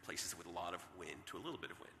from places with a lot of wind to a little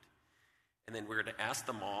bit of wind. And then we're going to ask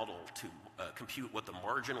the model to compute what the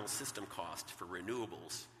marginal system cost for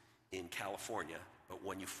renewables in California, but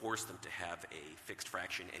when you force them to have a fixed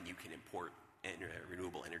fraction and you can import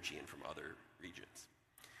renewable energy in from other regions.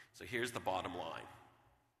 So here's the bottom line.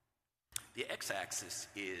 The x-axis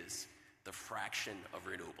is the fraction of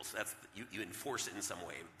renewables. That's you enforce it in some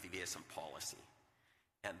way via some policy.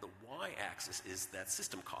 And the y-axis is that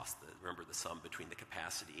system cost, remember the sum between the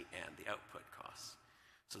capacity and the output costs.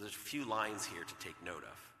 So there's a few lines here to take note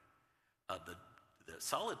of. The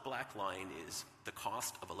solid black line is the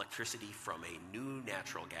cost of electricity from a new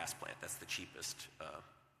natural gas plant. That's the cheapest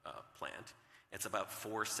plant. It's about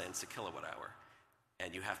 4 cents a kilowatt hour.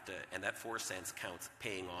 And that 4 cents counts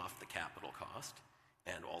paying off the capital cost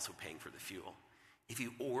and also paying for the fuel. If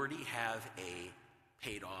you already have a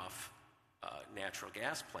paid off natural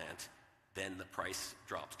gas plant, then the price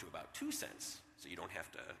drops to about 2 cents. So you don't have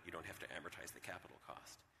to amortize the capital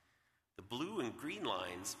cost. The blue and green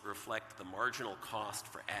lines reflect the marginal cost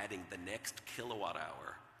for adding the next kilowatt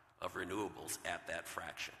hour of renewables at that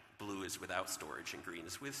fraction. Blue is without storage and green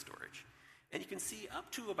is with storage. And you can see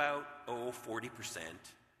up to about 40%,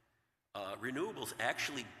 renewables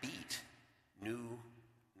actually beat new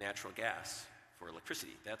natural gas for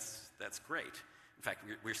electricity. That's great. In fact,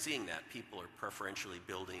 we're seeing that people are preferentially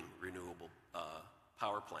building renewable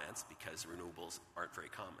power plants because renewables aren't very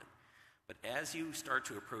common. But as you start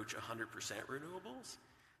to approach 100% renewables,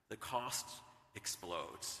 the cost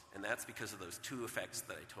explodes. And that's because of those two effects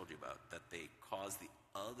that I told you about, that they cause the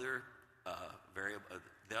other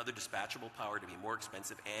dispatchable power to be more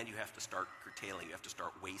expensive, and you have to start curtailing, you have to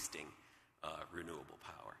start wasting renewable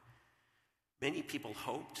power. Many people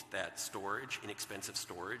hoped that storage, inexpensive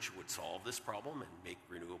storage, would solve this problem and make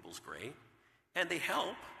renewables great. And they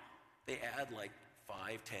help. They add like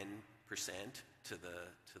 5-10% to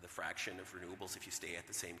the fraction of renewables if you stay at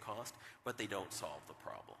the same cost, but they don't solve the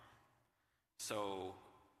problem. So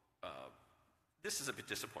this is a bit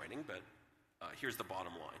disappointing, but here's the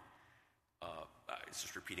bottom line. It's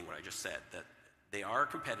just repeating what I just said, that they are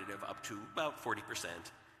competitive up to about 40%,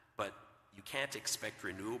 but you can't expect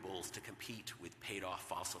renewables to compete with paid-off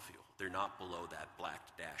fossil fuel. They're not below that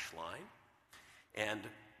black dashed line. And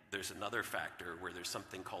there's another factor where there's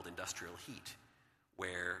something called industrial heat,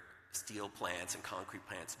 where steel plants and concrete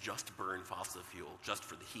plants just burn fossil fuel just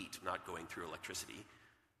for the heat, not going through electricity.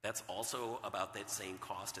 That's also about that same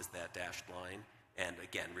cost as that dashed line. And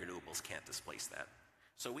again, renewables can't displace that.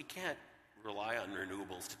 So we can't rely on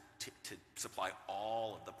renewables to supply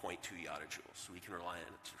all of the 0.2 yotta-joules. So we can rely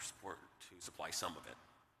on it to supply some of it.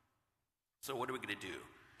 So what are we going to do?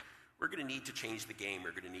 We're going to need to change the game.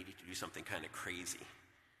 We're going to need to do something kind of crazy.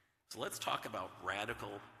 So let's talk about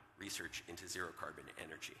radical research into zero carbon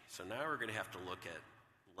energy. So now we're going to have to look at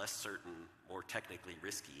less certain, more technically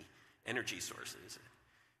risky energy sources.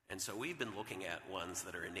 And so we've been looking at ones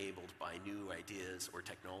that are enabled by new ideas or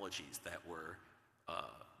technologies that weren't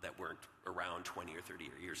around 20 or 30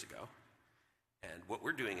 years ago. And what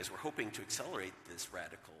we're doing is we're hoping to accelerate this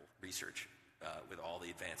radical research with all the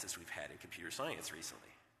advances we've had in computer science recently.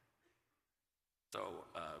 So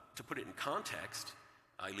to put it in context,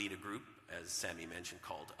 I lead a group, as Sammy mentioned,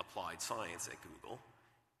 called Applied Science at Google.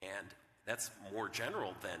 And that's more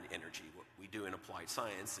general than energy. What we do in applied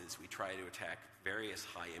science is we try to attack various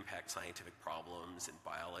high-impact scientific problems in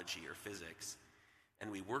biology or physics.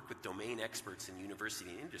 And we work with domain experts in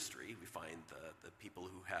university and industry. We find the people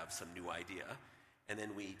who have some new idea. And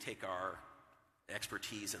then we take our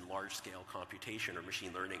expertise in large-scale computation or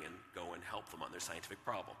machine learning and go and help them on their scientific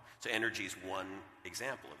problem. So energy is one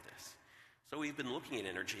example of this. So we've been looking at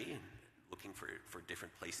energy and looking for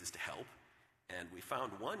different places to help. And we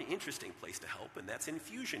found one interesting place to help, and that's in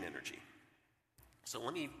fusion energy. So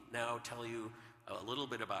let me now tell you a little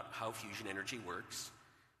bit about how fusion energy works,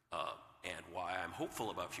 and why I'm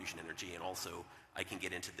hopeful about fusion energy, and also I can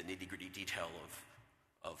get into the nitty-gritty detail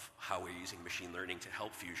of how we're using machine learning to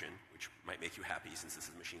help fusion, which might make you happy since this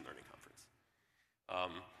is a machine learning conference.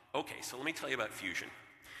 Okay, so let me tell you about fusion.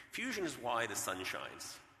 Fusion is why the sun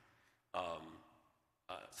shines.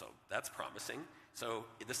 So that's promising. So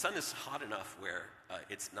the sun is hot enough where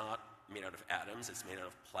it's not made out of atoms, it's made out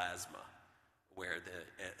of plasma, where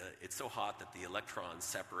it's so hot that the electrons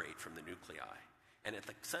separate from the nuclei. And at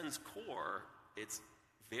the sun's core, it's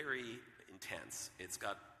very intense. It's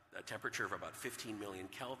got a temperature of about 15 million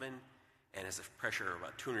Kelvin and has a pressure of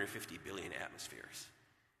about 250 billion atmospheres.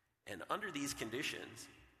 And under these conditions,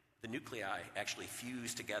 the nuclei actually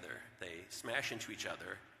fuse together. They smash into each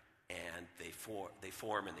other, and they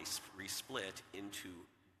form and they resplit into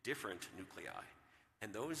different nuclei.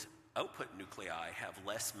 And those output nuclei have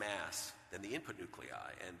less mass than the input nuclei.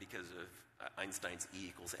 And because of Einstein's E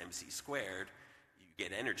equals mc squared, you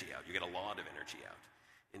get energy out. You get a lot of energy out.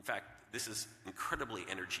 In fact, this is incredibly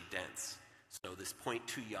energy dense. So this 0.2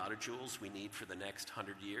 yotajoules we need for the next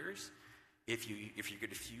 100 years, if you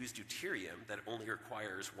could fuse deuterium, that only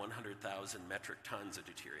requires 100,000 metric tons of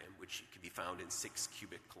deuterium, which can be found in 6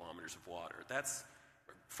 cubic kilometers of water. That's,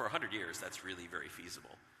 for 100 years, that's really very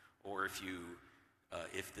feasible. Or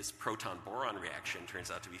if this proton-boron reaction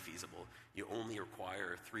turns out to be feasible, you only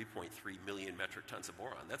require 3.3 million metric tons of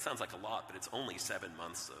boron. That sounds like a lot, but it's only 7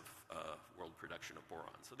 months of world production of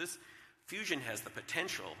boron. So this fusion has the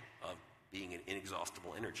potential of being an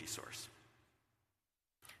inexhaustible energy source.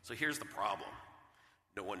 So here's the problem.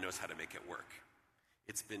 No one knows how to make it work.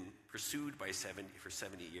 It's been pursued for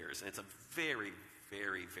 70 years, and it's a very,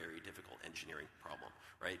 very, very difficult engineering problem,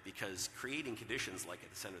 right? Because creating conditions like at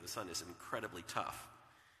the center of the sun is incredibly tough.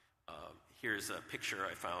 Here's a picture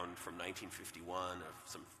I found from 1951 of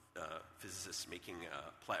some physicists making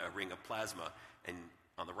a ring of plasma, and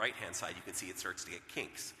on the right-hand side you can see it starts to get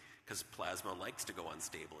kinks, because plasma likes to go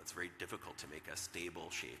unstable. It's very difficult to make a stable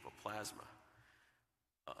shape of plasma.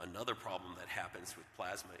 Another problem that happens with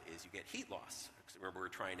plasma is you get heat loss. Because remember, we're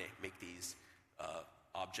trying to make these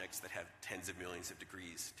objects that have tens of millions of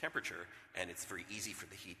degrees temperature, and it's very easy for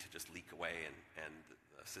the heat to just leak away and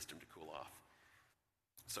the system to cool off.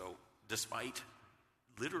 So despite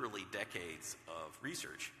literally decades of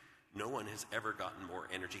research, no one has ever gotten more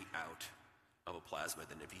energy out of a plasma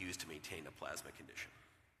than if used to maintain a plasma condition.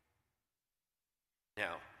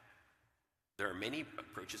 Now, there are many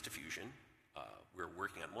approaches to fusion. We're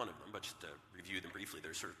working on one of them, but just to review them briefly,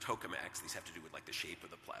 there's sort of tokamaks. These have to do with like the shape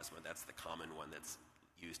of the plasma. That's the common one that's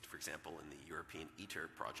used, for example, in the European ITER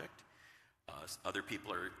project. Other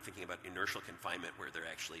people are thinking about inertial confinement, where they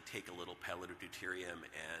actually take a little pellet of deuterium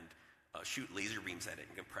and shoot laser beams at it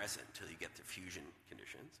and compress it until you get to fusion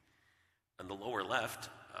conditions. On the lower left,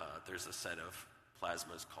 there's a set of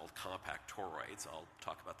plasmas called compact toroids. I'll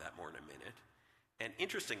talk about that more in a minute. And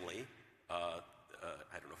interestingly,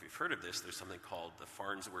 I don't know if you've heard of this, there's something called the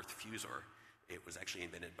Farnsworth fusor. It was actually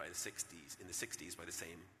invented in the 60s by the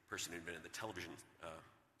same person who invented the television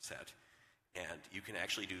set. And you can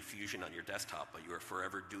actually do fusion on your desktop, but you are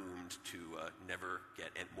forever doomed to never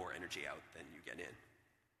get more energy out than you get in.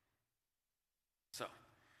 So,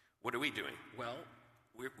 what are we doing? Well,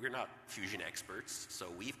 we're not fusion experts, so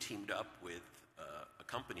we've teamed up with a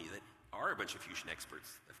company that are a bunch of fusion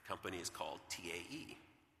experts. The company is called TAE.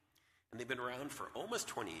 And they've been around for almost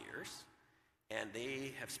 20 years, and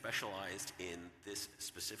they have specialized in this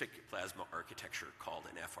specific plasma architecture called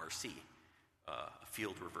an FRC, a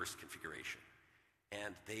field reverse configuration.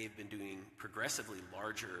 And they've been doing progressively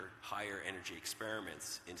larger, higher energy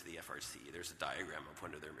experiments into the FRC. There's a diagram of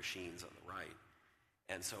one of their machines on the right.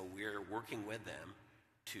 And so we're working with them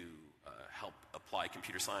to help apply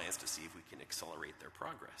computer science to see if we can accelerate their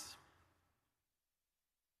progress.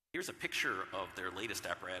 Here's a picture of their latest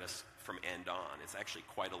apparatus from end on. It's actually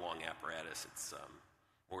quite a long apparatus. It's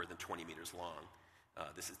more than 20 meters long.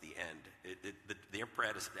 This is the end. The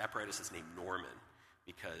apparatus is named Norman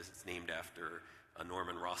because it's named after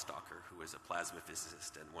Norman Rostocker, who was a plasma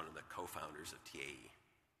physicist and one of the co-founders of TAE.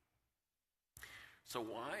 So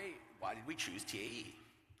why did we choose TAE?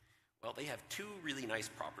 Well, they have two really nice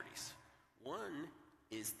properties. One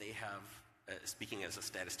is they have, speaking as a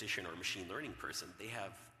statistician or a machine learning person,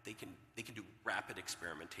 they can do rapid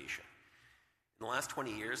experimentation. In the last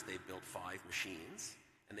 20 years, they've built 5 machines,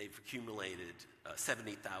 and they've accumulated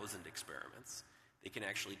 70,000 experiments. They can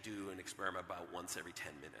actually do an experiment about once every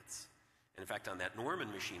 10 minutes. And in fact, on that Norman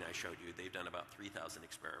machine I showed you, they've done about 3,000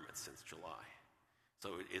 experiments since July.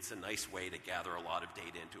 So it's a nice way to gather a lot of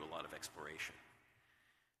data and do a lot of exploration.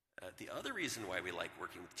 The other reason why we like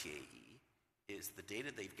working with TAE is the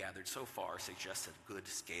data they've gathered so far suggests a good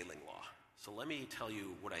scaling law. So let me tell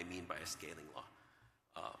you what I mean by a scaling law.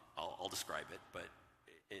 I'll describe it, but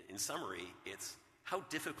in summary, it's how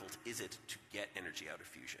difficult is it to get energy out of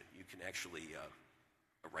fusion? You can actually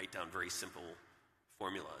write down very simple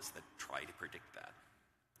formulas that try to predict that.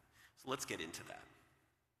 So let's get into that.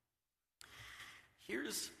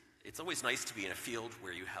 It's always nice to be in a field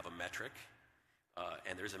where you have a metric,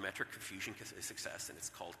 and there's a metric for fusion success, and it's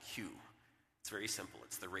called Q. It's very simple.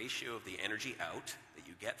 It's the ratio of the energy out that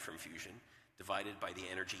you get from fusion divided by the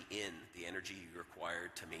energy in, the energy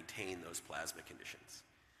required to maintain those plasma conditions.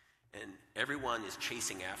 And everyone is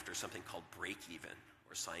chasing after something called break-even,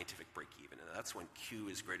 or scientific break-even, and that's when Q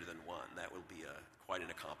is greater than 1. That will be quite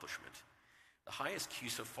an accomplishment. The highest Q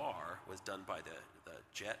so far was done by the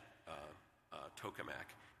jet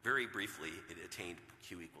tokamak. Very briefly, it attained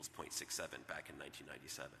Q equals 0.67 back in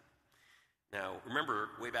 1997. Now, remember,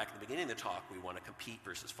 way back at the beginning of the talk, we want to compete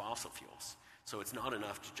versus fossil fuels. So it's not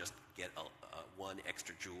enough to just get one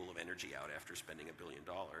extra joule of energy out after spending $1 billion.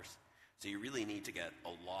 So you really need to get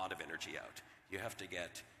a lot of energy out. You have to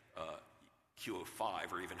get Q of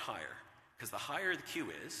 5 or even higher. Because the higher the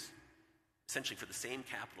Q is, essentially for the same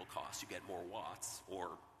capital cost, you get more watts, or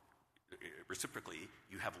reciprocally,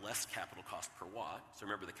 you have less capital cost per watt. So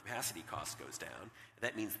remember, the capacity cost goes down.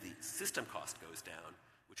 That means the system cost goes down,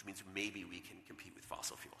 which means maybe we can compete with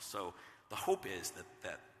fossil fuels. So the hope is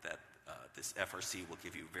that this FRC will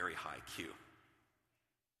give you very high Q.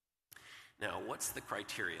 Now, what's the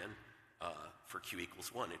criterion for Q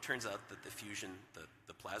equals 1? It turns out that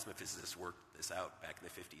the plasma physicists worked this out back in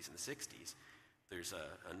the 50s and the 60s. There's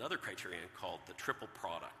another criterion called the triple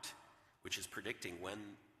product, which is predicting when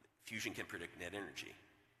fusion can predict net energy.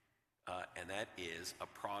 And that is a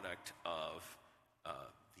product of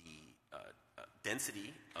the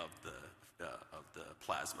density of the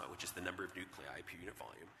plasma, which is the number of nuclei per unit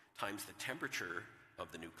volume, times the temperature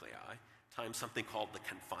of the nuclei, times something called the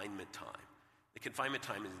confinement time. The confinement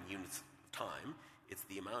time is in units of time. It's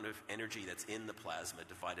the amount of energy that's in the plasma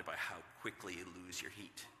divided by how quickly you lose your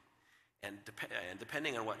heat. And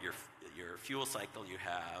depending on what your fuel cycle you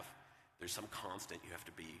have, there's some constant you have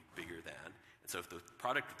to be bigger than. And so if the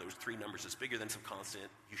product of those three numbers is bigger than some constant,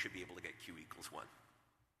 you should be able to get Q equals 1.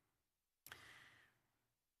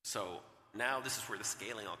 So now this is where the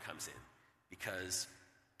scaling all comes in, because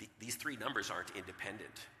these three numbers aren't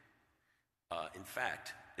independent. In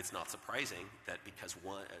fact, it's not surprising that because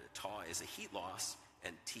tau is a heat loss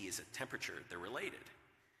and T is a temperature, they're related.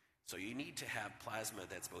 So you need to have plasma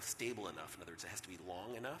that's both stable enough, in other words, it has to be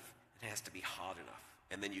long enough, it has to be hot enough,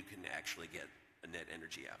 and then you can actually get a net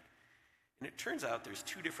energy out. And it turns out there's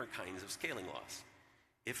two different kinds of scaling laws.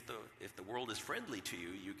 If the world is friendly to you,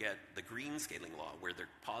 you get the green scaling law, where they're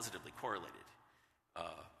positively correlated.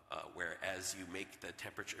 Where as you make the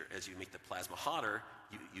temperature, as you make the plasma hotter,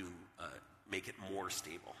 you make it more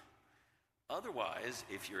stable. Otherwise,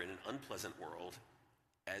 if you're in an unpleasant world,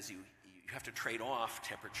 you have to trade off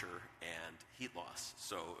temperature and heat loss.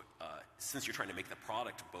 So since you're trying to make the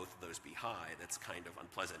product of both of those be high, that's kind of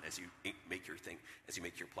unpleasant. As you make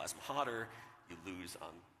your plasma hotter, you lose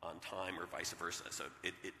on time, or vice versa. So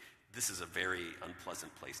this is a very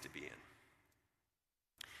unpleasant place to be in.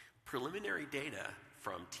 Preliminary data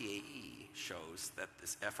from TAE shows that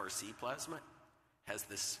this FRC plasma has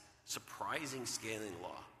this surprising scaling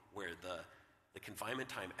law where the confinement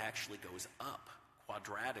time actually goes up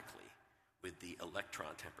quadratically with the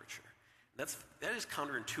electron temperature. That is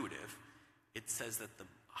counterintuitive. It says that the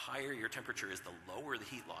higher your temperature is, the lower the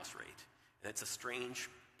heat loss rate. And it's a strange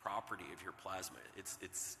property of your plasma.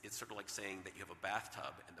 It's sort of like saying that you have a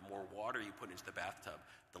bathtub, and the more water you put into the bathtub,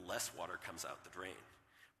 the less water comes out the drain.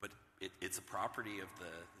 But it's a property of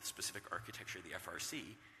the specific architecture of the FRC.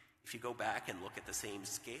 If you go back and look at the same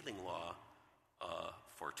scaling law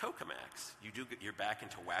for tokamaks, you're back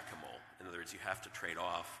into whack-a-mole. In other words, you have to trade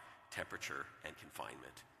off temperature and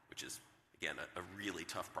confinement, which is, again, a really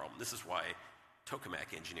tough problem. This is why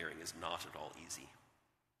tokamak engineering is not at all easy.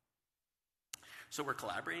 So we're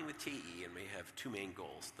collaborating with TE, and we have two main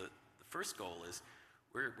goals. The first goal is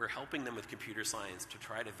we're helping them with computer science to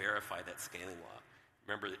try to verify that scaling law.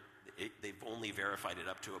 Remember, they've only verified it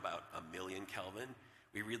up to about 1 million Kelvin.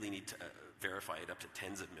 We really need to verify it up to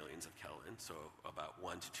tens of millions of Kelvin, so about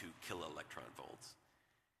 1 to 2 kiloelectron volts.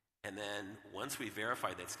 And then once we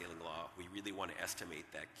verify that scaling law, we really want to estimate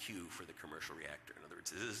that Q for the commercial reactor. In other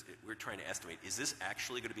words, we're trying to estimate, is this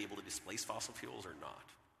actually going to be able to displace fossil fuels or not?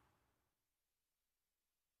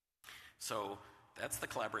 So that's the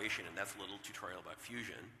collaboration, and that's a little tutorial about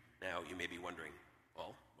fusion. Now you may be wondering,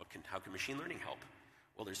 well, how can machine learning help?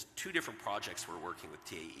 Well, there's two different projects we're working with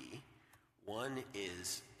TAE. One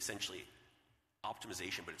is essentially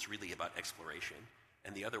optimization, but it's really about exploration.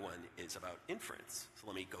 And the other one is about inference. So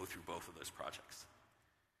let me go through both of those projects.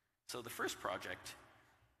 So the first project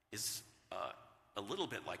is a little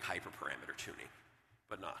bit like hyperparameter tuning,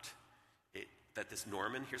 but not.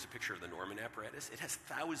 Here's a picture of the Norman apparatus. It has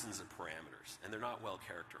thousands of parameters, and they're not well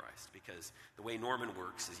characterized, because the way Norman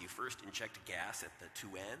works is you first inject gas at the two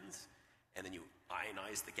ends, and then you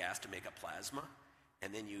ionize the gas to make a plasma,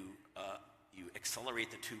 and then you accelerate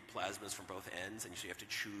the two plasmas from both ends, and so you have to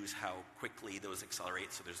choose how quickly those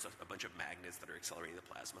accelerate. So there's a bunch of magnets that are accelerating the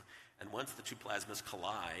plasma. And once the two plasmas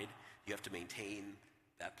collide, you have to maintain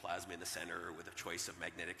that plasma in the center with a choice of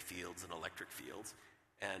magnetic fields and electric fields.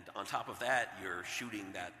 And on top of that, you're shooting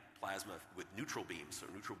that plasma with neutral beams, so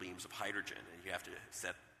neutral beams of hydrogen, and you have to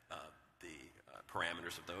set the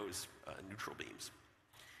parameters of those neutral beams.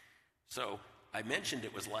 So I mentioned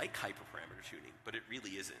it was like hyperparameter tuning, but it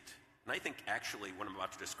really isn't. And I think actually what I'm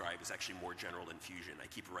about to describe is actually more general than fusion. I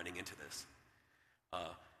keep running into this.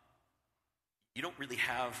 You don't really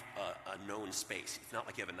have a known space. It's not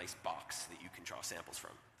like you have a nice box that you can draw samples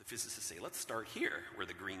from. The physicists say, let's start here where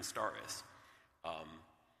the green star is.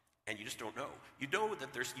 And you just don't know. You know that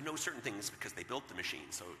you know certain things because they built the machine.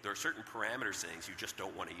 So there are certain parameter settings you just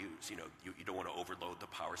don't want to use. You don't want to overload the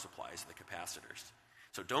power supplies and the capacitors.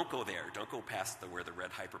 So don't go there. Don't go past where the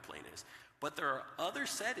red hyperplane is. But there are other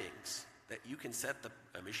settings that you can set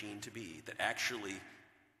the machine to be that actually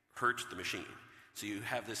hurt the machine. So you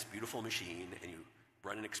have this beautiful machine, and you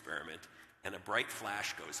run an experiment, and a bright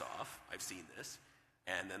flash goes off. I've seen this.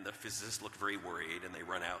 And then the physicists look very worried, and they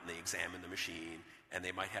run out and they examine the machine, and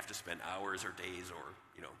they might have to spend hours or days or,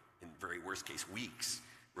 in very worst case, weeks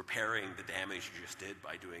repairing the damage you just did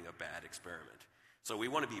by doing a bad experiment. So we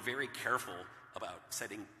want to be very careful about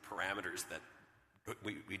setting parameters that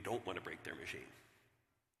we don't want to break their machine.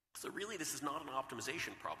 So really, this is not an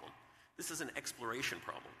optimization problem. This is an exploration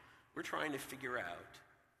problem. We're trying to figure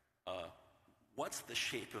out what's the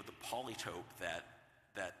shape of the polytope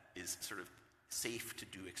that is sort of safe to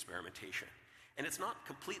do experimentation. And it's not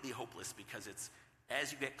completely hopeless because it's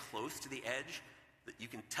as you get close to the edge that you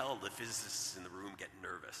can tell the physicists in the room get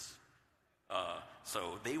nervous.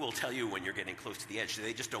 So they will tell you when you're getting close to the edge.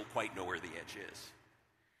 They just don't quite know where the edge is.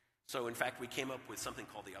 So in fact, we came up with something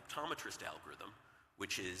called the optometrist algorithm,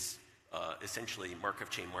 which is essentially Markov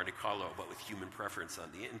chain Monte Carlo, but with human preference on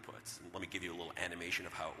the inputs. And let me give you a little animation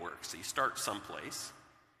of how it works. So you start someplace,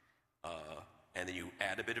 and then you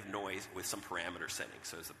add a bit of noise with some parameter settings.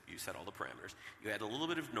 So you set all the parameters. You add a little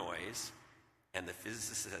bit of noise, and the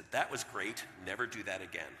physicist said, that was great, never do that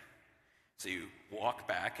again. So you walk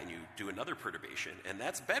back and you do another perturbation, and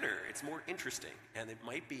that's better. It's more interesting. And there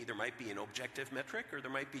might be an objective metric, or there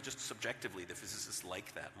might be just subjectively the physicists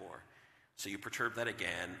like that more. So you perturb that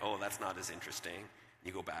again. Oh, that's not as interesting.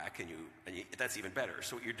 You go back and that's even better.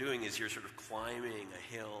 So what you're doing is you're sort of climbing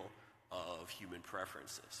a hill of human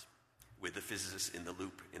preferences with the physicists in the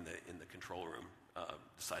loop in the control room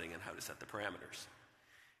deciding on how to set the parameters.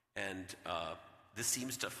 And this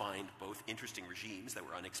seems to find both interesting regimes that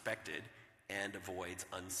were unexpected and avoids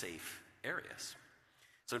unsafe areas.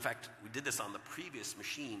 So in fact, we did this on the previous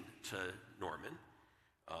machine to Norman,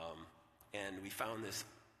 and we found this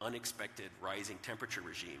unexpected rising temperature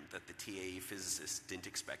regime that the TAE physicists didn't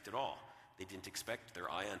expect at all. They didn't expect their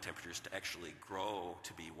ion temperatures to actually grow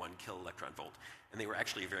to be 1 kiloelectron-volt. And they were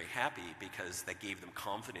actually very happy because that gave them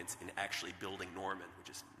confidence in actually building Norman, which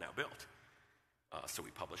is now built. So we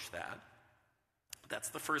published that. That's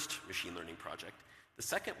the first machine learning project. The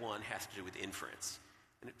second one has to do with inference.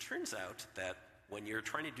 And it turns out that when you're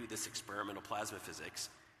trying to do this experimental plasma physics,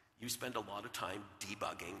 you spend a lot of time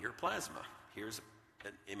debugging your plasma. Here's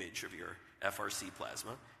an image of your FRC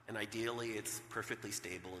plasma, and ideally it's perfectly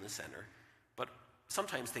stable in the center. But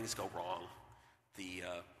sometimes things go wrong. The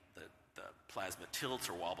plasma tilts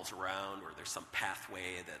or wobbles around, or there's some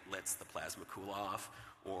pathway that lets the plasma cool off,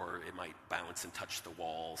 or it might bounce and touch the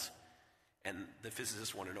walls. And the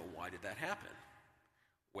physicists want to know, why did that happen?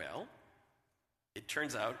 Well, it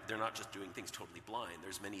turns out they're not just doing things totally blind.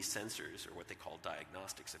 There's many sensors, or what they call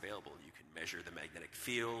diagnostics, available. You can measure the magnetic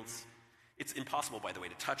fields. It's impossible, by the way,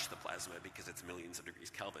 to touch the plasma because it's millions of degrees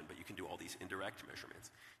Kelvin, but you can do all these indirect measurements.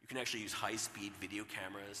 You can actually use high-speed video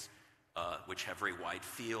cameras, which have very wide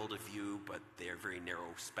field of view, but they're very narrow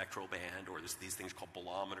spectral band, or there's these things called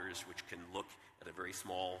bolometers, which can look at a very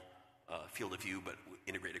small field of view, but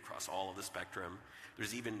integrate across all of the spectrum.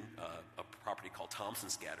 There's even a property called Thomson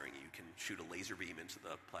scattering. You can shoot a laser beam into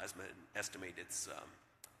the plasma and estimate its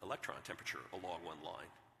electron temperature along one line.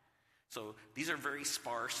 So these are very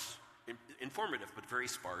sparse, informative, but very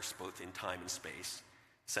sparse, both in time and space,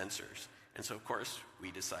 sensors. And so, of course,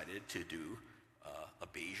 we decided to do a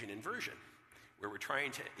Bayesian inversion, where we're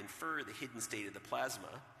trying to infer the hidden state of the plasma,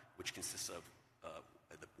 which consists of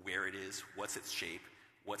where it is, what's its shape,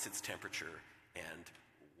 what's its temperature, and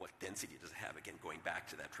what density does it have, again, going back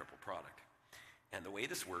to that triple product. And the way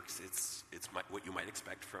this works, it's what you might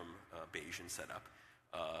expect from a Bayesian setup.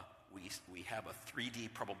 We have a 3D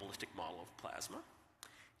probabilistic model of plasma,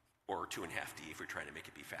 or 2.5D if we're trying to make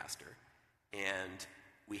it be faster. And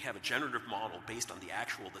we have a generative model based on the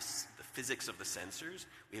physics of the sensors.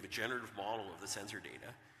 We have a generative model of the sensor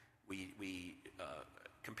data. We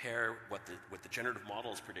compare what the generative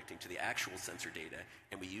model is predicting to the actual sensor data,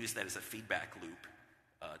 and we use that as a feedback loop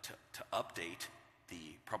to update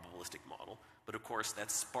the probabilistic model. But of course,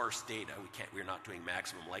 that's sparse data. We're not doing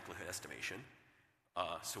maximum likelihood estimation.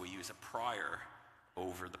 So we use a prior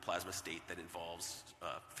over the plasma state that involves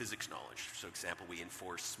physics knowledge. So, example, we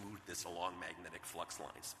enforce smoothness along magnetic flux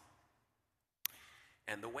lines.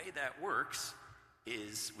 And the way that works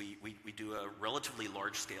is we do a relatively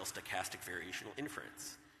large-scale stochastic variational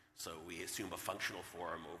inference. So we assume a functional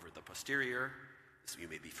form over the posterior. So you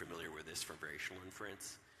may be familiar with this from variational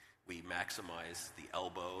inference. We maximize the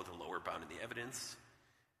elbow, the lower bound of the evidence,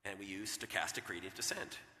 and we use stochastic gradient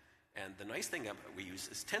descent. And the nice thing we use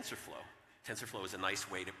is TensorFlow. TensorFlow is a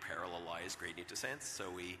nice way to parallelize gradient descent.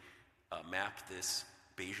 So we map this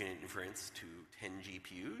Bayesian inference to 10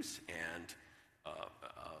 GPUs and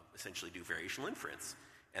essentially do variational inference.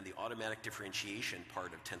 And the automatic differentiation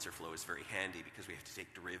part of TensorFlow is very handy because we have to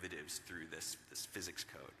take derivatives through this physics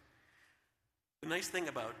code. The nice thing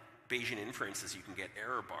about Bayesian inference is you can get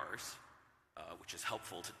error bars, which is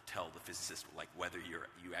helpful to tell the physicist like whether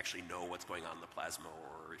you actually know what's going on in the plasma,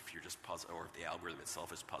 or if you're just puzzled, or if the algorithm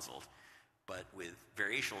itself is puzzled. But with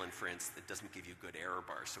variational inference, it doesn't give you good error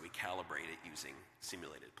bars, so we calibrate it using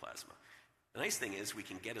simulated plasma. The nice thing is we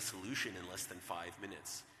can get a solution in less than 5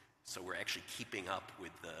 minutes, so we're actually keeping up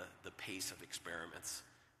with the pace of experiments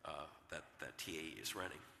that TAE is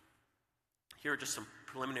running. Here are just some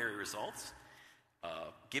preliminary results.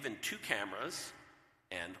 Given 2 cameras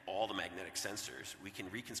and all the magnetic sensors, we can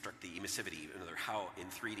reconstruct the emissivity, in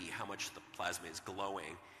 3D, how much the plasma is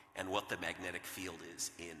glowing and what the magnetic field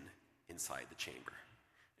is inside the chamber.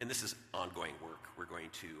 And this is ongoing work. We're going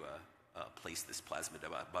to place this plasma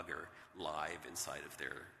debugger live inside of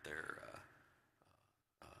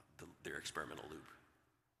their experimental loop.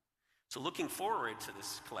 So looking forward to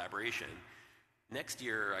this collaboration, next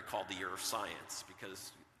year I called the Year of Science,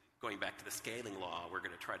 because going back to the scaling law, we're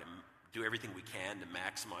going to try to do everything we can to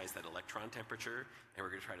maximize that electron temperature, and we're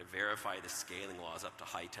going to try to verify the scaling laws up to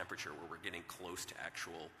high temperature where we're getting close to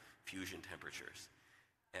actual fusion temperatures.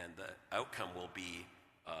 And the outcome will be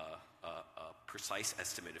a precise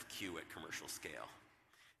estimate of Q at commercial scale.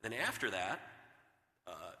 Then after that,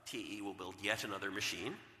 TAE will build yet another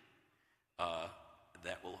machine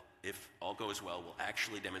that will, if all goes well, will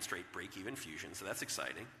actually demonstrate break-even fusion, so that's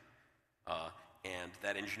exciting. And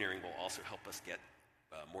that engineering will also help us get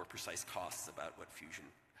more precise costs about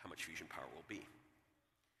how much fusion power will be.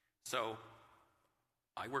 So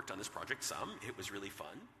I worked on this project some. It was really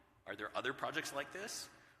fun. Are there other projects like this?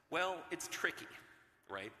 Well, it's tricky,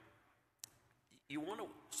 right? You want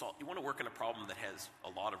to work on a problem that has a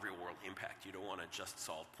lot of real-world impact. You don't want to just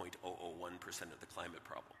solve 0.001% of the climate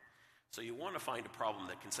problem. So you want to find a problem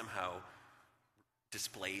that can somehow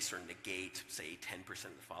displace or negate, say, 10%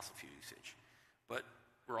 of the fossil fuel usage. But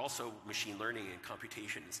we're also machine learning and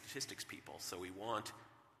computation and statistics people, so we want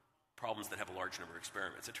problems that have a large number of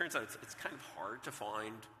experiments. It turns out it's kind of hard to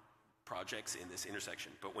find projects in this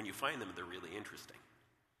intersection, but when you find them, they're really interesting.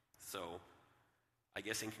 So I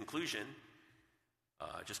guess in conclusion,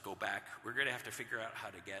 just go back. We're going to have to figure out how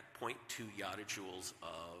to get 0.2 yottajoules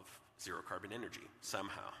of zero carbon energy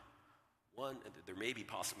somehow. One, there may be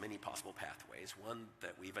many possible pathways. One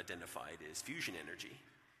that we've identified is fusion energy,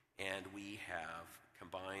 and we have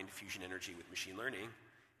combined fusion energy with machine learning,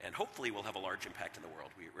 and hopefully we'll have a large impact in the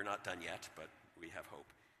world. We're not done yet, but we have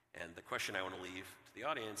hope. And the question I want to leave to the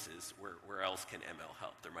audience is, where else can ML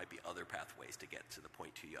help? There might be other pathways to get to the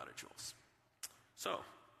 0.2 yottajoules. So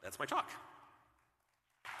that's my talk.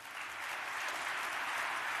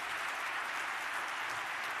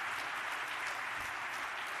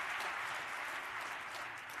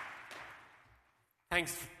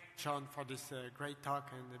 Thanks, John, for this great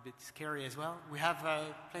talk and a bit scary as well. We have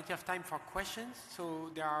plenty of time for questions, so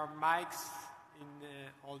there are mics in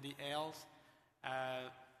all the aisles.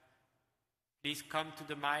 Please come to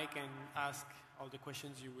the mic and ask all the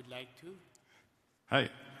questions you would like to. Hi.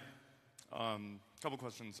 Couple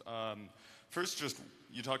questions. First, just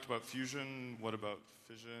you talked about fusion. What about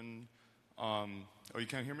fission? Oh, you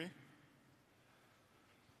can't hear me?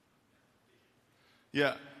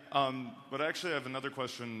 Yeah. But actually, I have another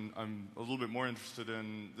question I'm a little bit more interested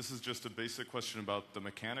in. This is just a basic question about the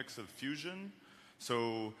mechanics of fusion.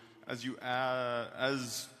 So, as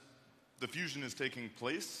the fusion is taking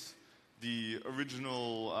place, the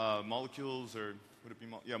original molecules, or would it be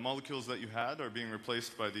molecules that you had are being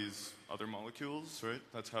replaced by these other molecules, right?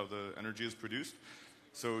 That's how the energy is produced.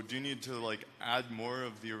 So, do you need to add more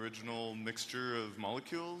of the original mixture of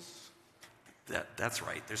molecules? That's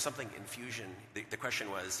right. There's something in fusion. The question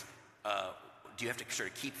was, do you have to sort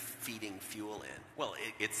of keep feeding fuel in? Well,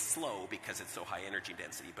 it's slow because it's so high energy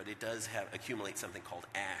density, but it does accumulate something called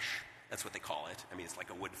ash. That's what they call it. I mean, it's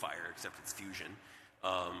like a wood fire, except it's fusion.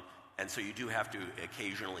 And so you do have to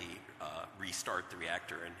occasionally restart the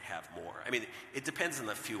reactor and have more. I mean, it depends on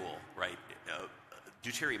the fuel, right?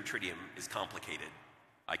 deuterium tritium is complicated.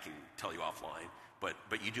 I can tell you offline, but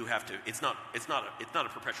you do have to. It's not a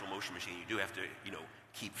perpetual motion machine. You do have to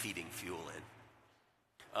keep feeding fuel in.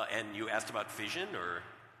 And you asked about fission, or?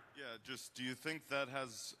 Yeah, just do you think that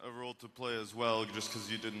has a role to play as well, just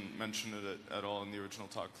because you didn't mention it at all in the original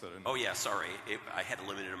talk that I know? Oh yeah, sorry. I had a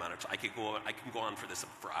limited amount of time. I can go on for this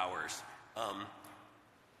for hours.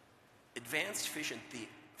 Advanced fission, the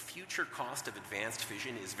future cost of advanced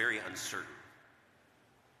fission is very uncertain.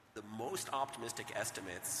 The most optimistic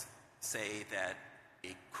estimates say that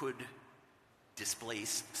it could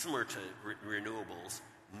displace, similar to renewables,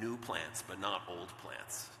 new plants, but not old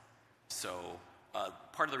plants. So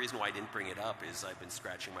part of the reason why I didn't bring it up is I've been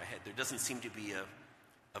scratching my head. There doesn't seem to be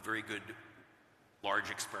a very good large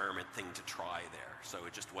experiment thing to try there. So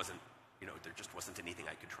it just wasn't, there just wasn't anything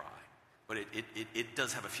I could try. But it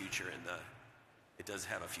does have a future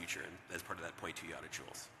as part of that 0.2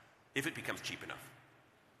 yotta-joules, if it becomes cheap enough.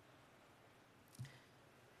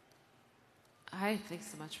 Hi, thanks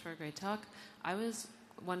so much for a great talk. I was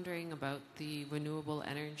wondering about the renewable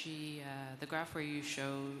energy, the graph where you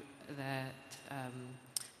show that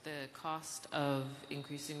the cost of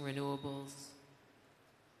increasing renewables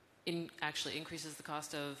actually increases the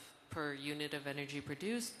cost of per unit of energy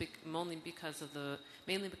produced, mainly because of the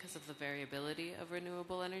variability of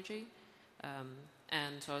renewable energy.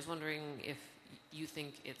 And so I was wondering if you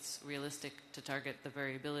think it's realistic to target the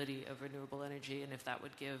variability of renewable energy, and if that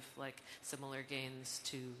would give similar gains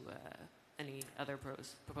to any other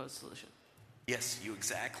proposed solution. Yes, you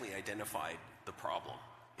exactly identified the problem.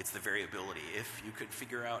 It's the variability. If you could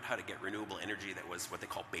figure out how to get renewable energy that was what they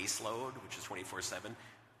call base load, which is 24/7,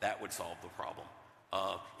 that would solve the problem.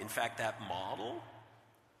 In fact, that model,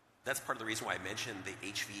 that's part of the reason why I mentioned the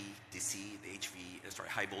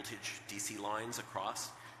high voltage DC lines across,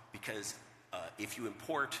 because if you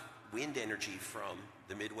import wind energy from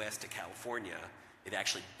the Midwest to California, it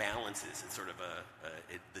actually balances. It's sort of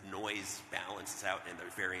the noise balances out and the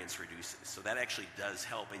variance reduces. So that actually does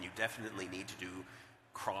help, and you definitely need to do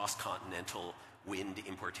cross-continental wind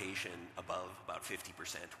importation above about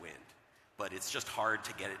 50% wind. But it's just hard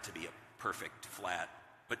to get it to be a perfect flat.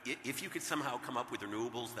 But if you could somehow come up with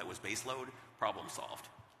renewables that was base load, problem solved.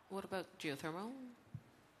 What about geothermal?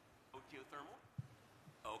 Oh, geothermal?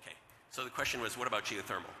 Okay. So the question was, what about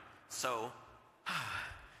geothermal? So,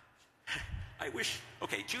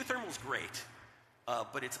 geothermal's great,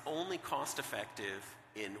 but it's only cost effective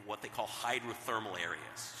in what they call hydrothermal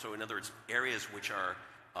areas. So in other words, areas which are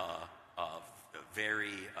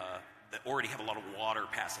that already have a lot of water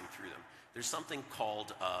passing through them. There's something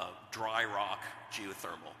called dry rock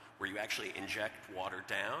geothermal, where you actually inject water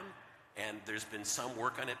down, and there's been some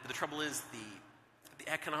work on it, but the trouble is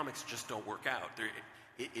the economics just don't work out.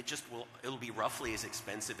 It'll be roughly as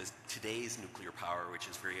expensive as today's nuclear power, which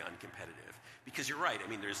is very uncompetitive. Because you're right,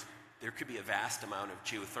 there could be a vast amount of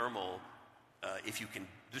geothermal if you can.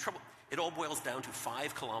 It all boils down to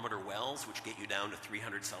 5-kilometer wells, which get you down to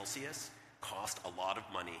 300 Celsius, cost a lot of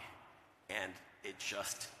money, and it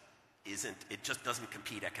just doesn't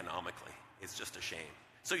compete economically. It's just a shame.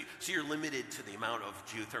 So you're limited to the amount of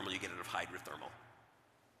geothermal you get out of hydrothermal.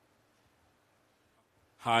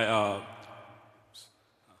 Hi,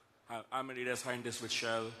 I'm a data scientist with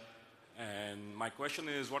Shell, and my question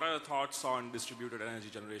is, what are your thoughts on distributed energy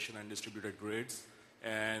generation and distributed grids?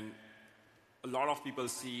 And a lot of people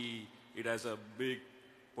see it as a big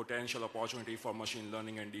potential opportunity for machine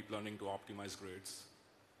learning and deep learning to optimize grids.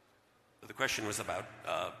 So the question was about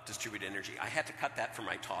distributed energy. I had to cut that from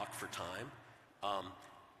my talk for time.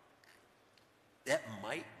 That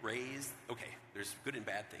might raise, there's good and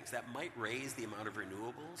bad things. That might raise the amount of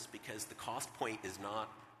renewables because the cost point is not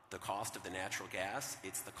the cost of the natural gas,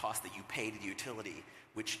 it's the cost that you pay to the utility,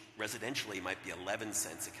 which residentially might be 11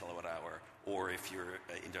 cents a kilowatt hour, or if you're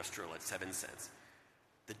industrial at 7 cents.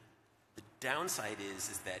 The downside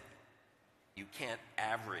is that you can't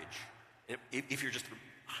average. If you're just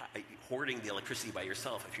hoarding the electricity by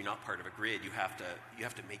yourself, if you're not part of a grid, you have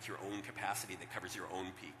to make your own capacity that covers your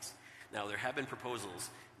own peaks. Now, there have been proposals.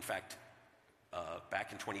 In fact,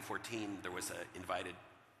 back in 2014, there was an invited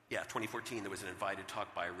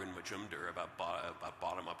talk by Arun Majumdar about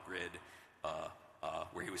bottom-up grid,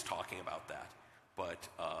 where he was talking about that. But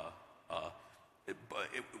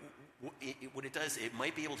what it does, it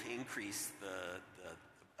might be able to increase the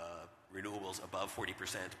renewables above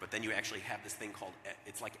 40%, but then you actually have this thing called,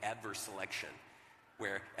 it's like adverse selection,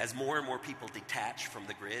 where as more and more people detach from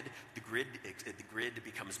the grid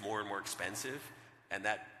becomes more and more expensive, and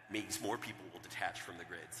that means more people will detach from the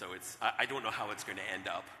grid. So I don't know how it's going to end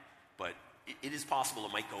up, but it is possible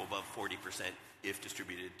it might go above 40% if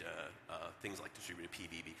distributed things like distributed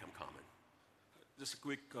PV become common. Just a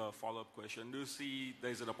quick follow-up question. Do you see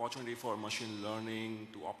there's an opportunity for machine learning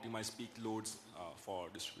to optimize peak loads for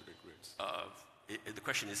distributed grids? The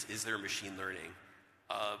question is there machine learning?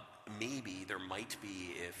 Maybe there might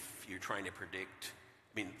be if you're trying to predict,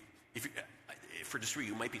 I mean, for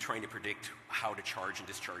distributed, you might be trying to predict how to charge and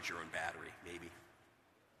discharge your own battery, maybe.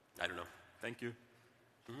 I don't know. Thank you.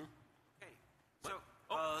 Mm-hmm. Okay, so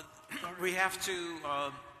we have to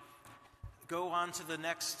go on to the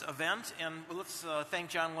next event, and let's thank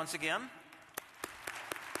John once again.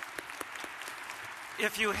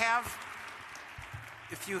 If you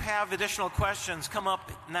have additional questions, come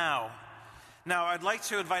up now. Now, I'd like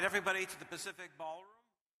to invite everybody to the Pacific Ballroom.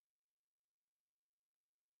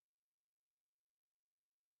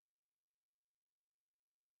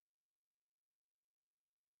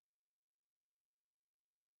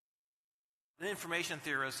 An information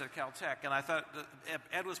theorist at Caltech, and I thought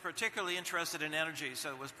Ed was particularly interested in energy,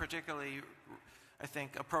 so it was particularly, I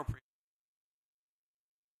think, appropriate.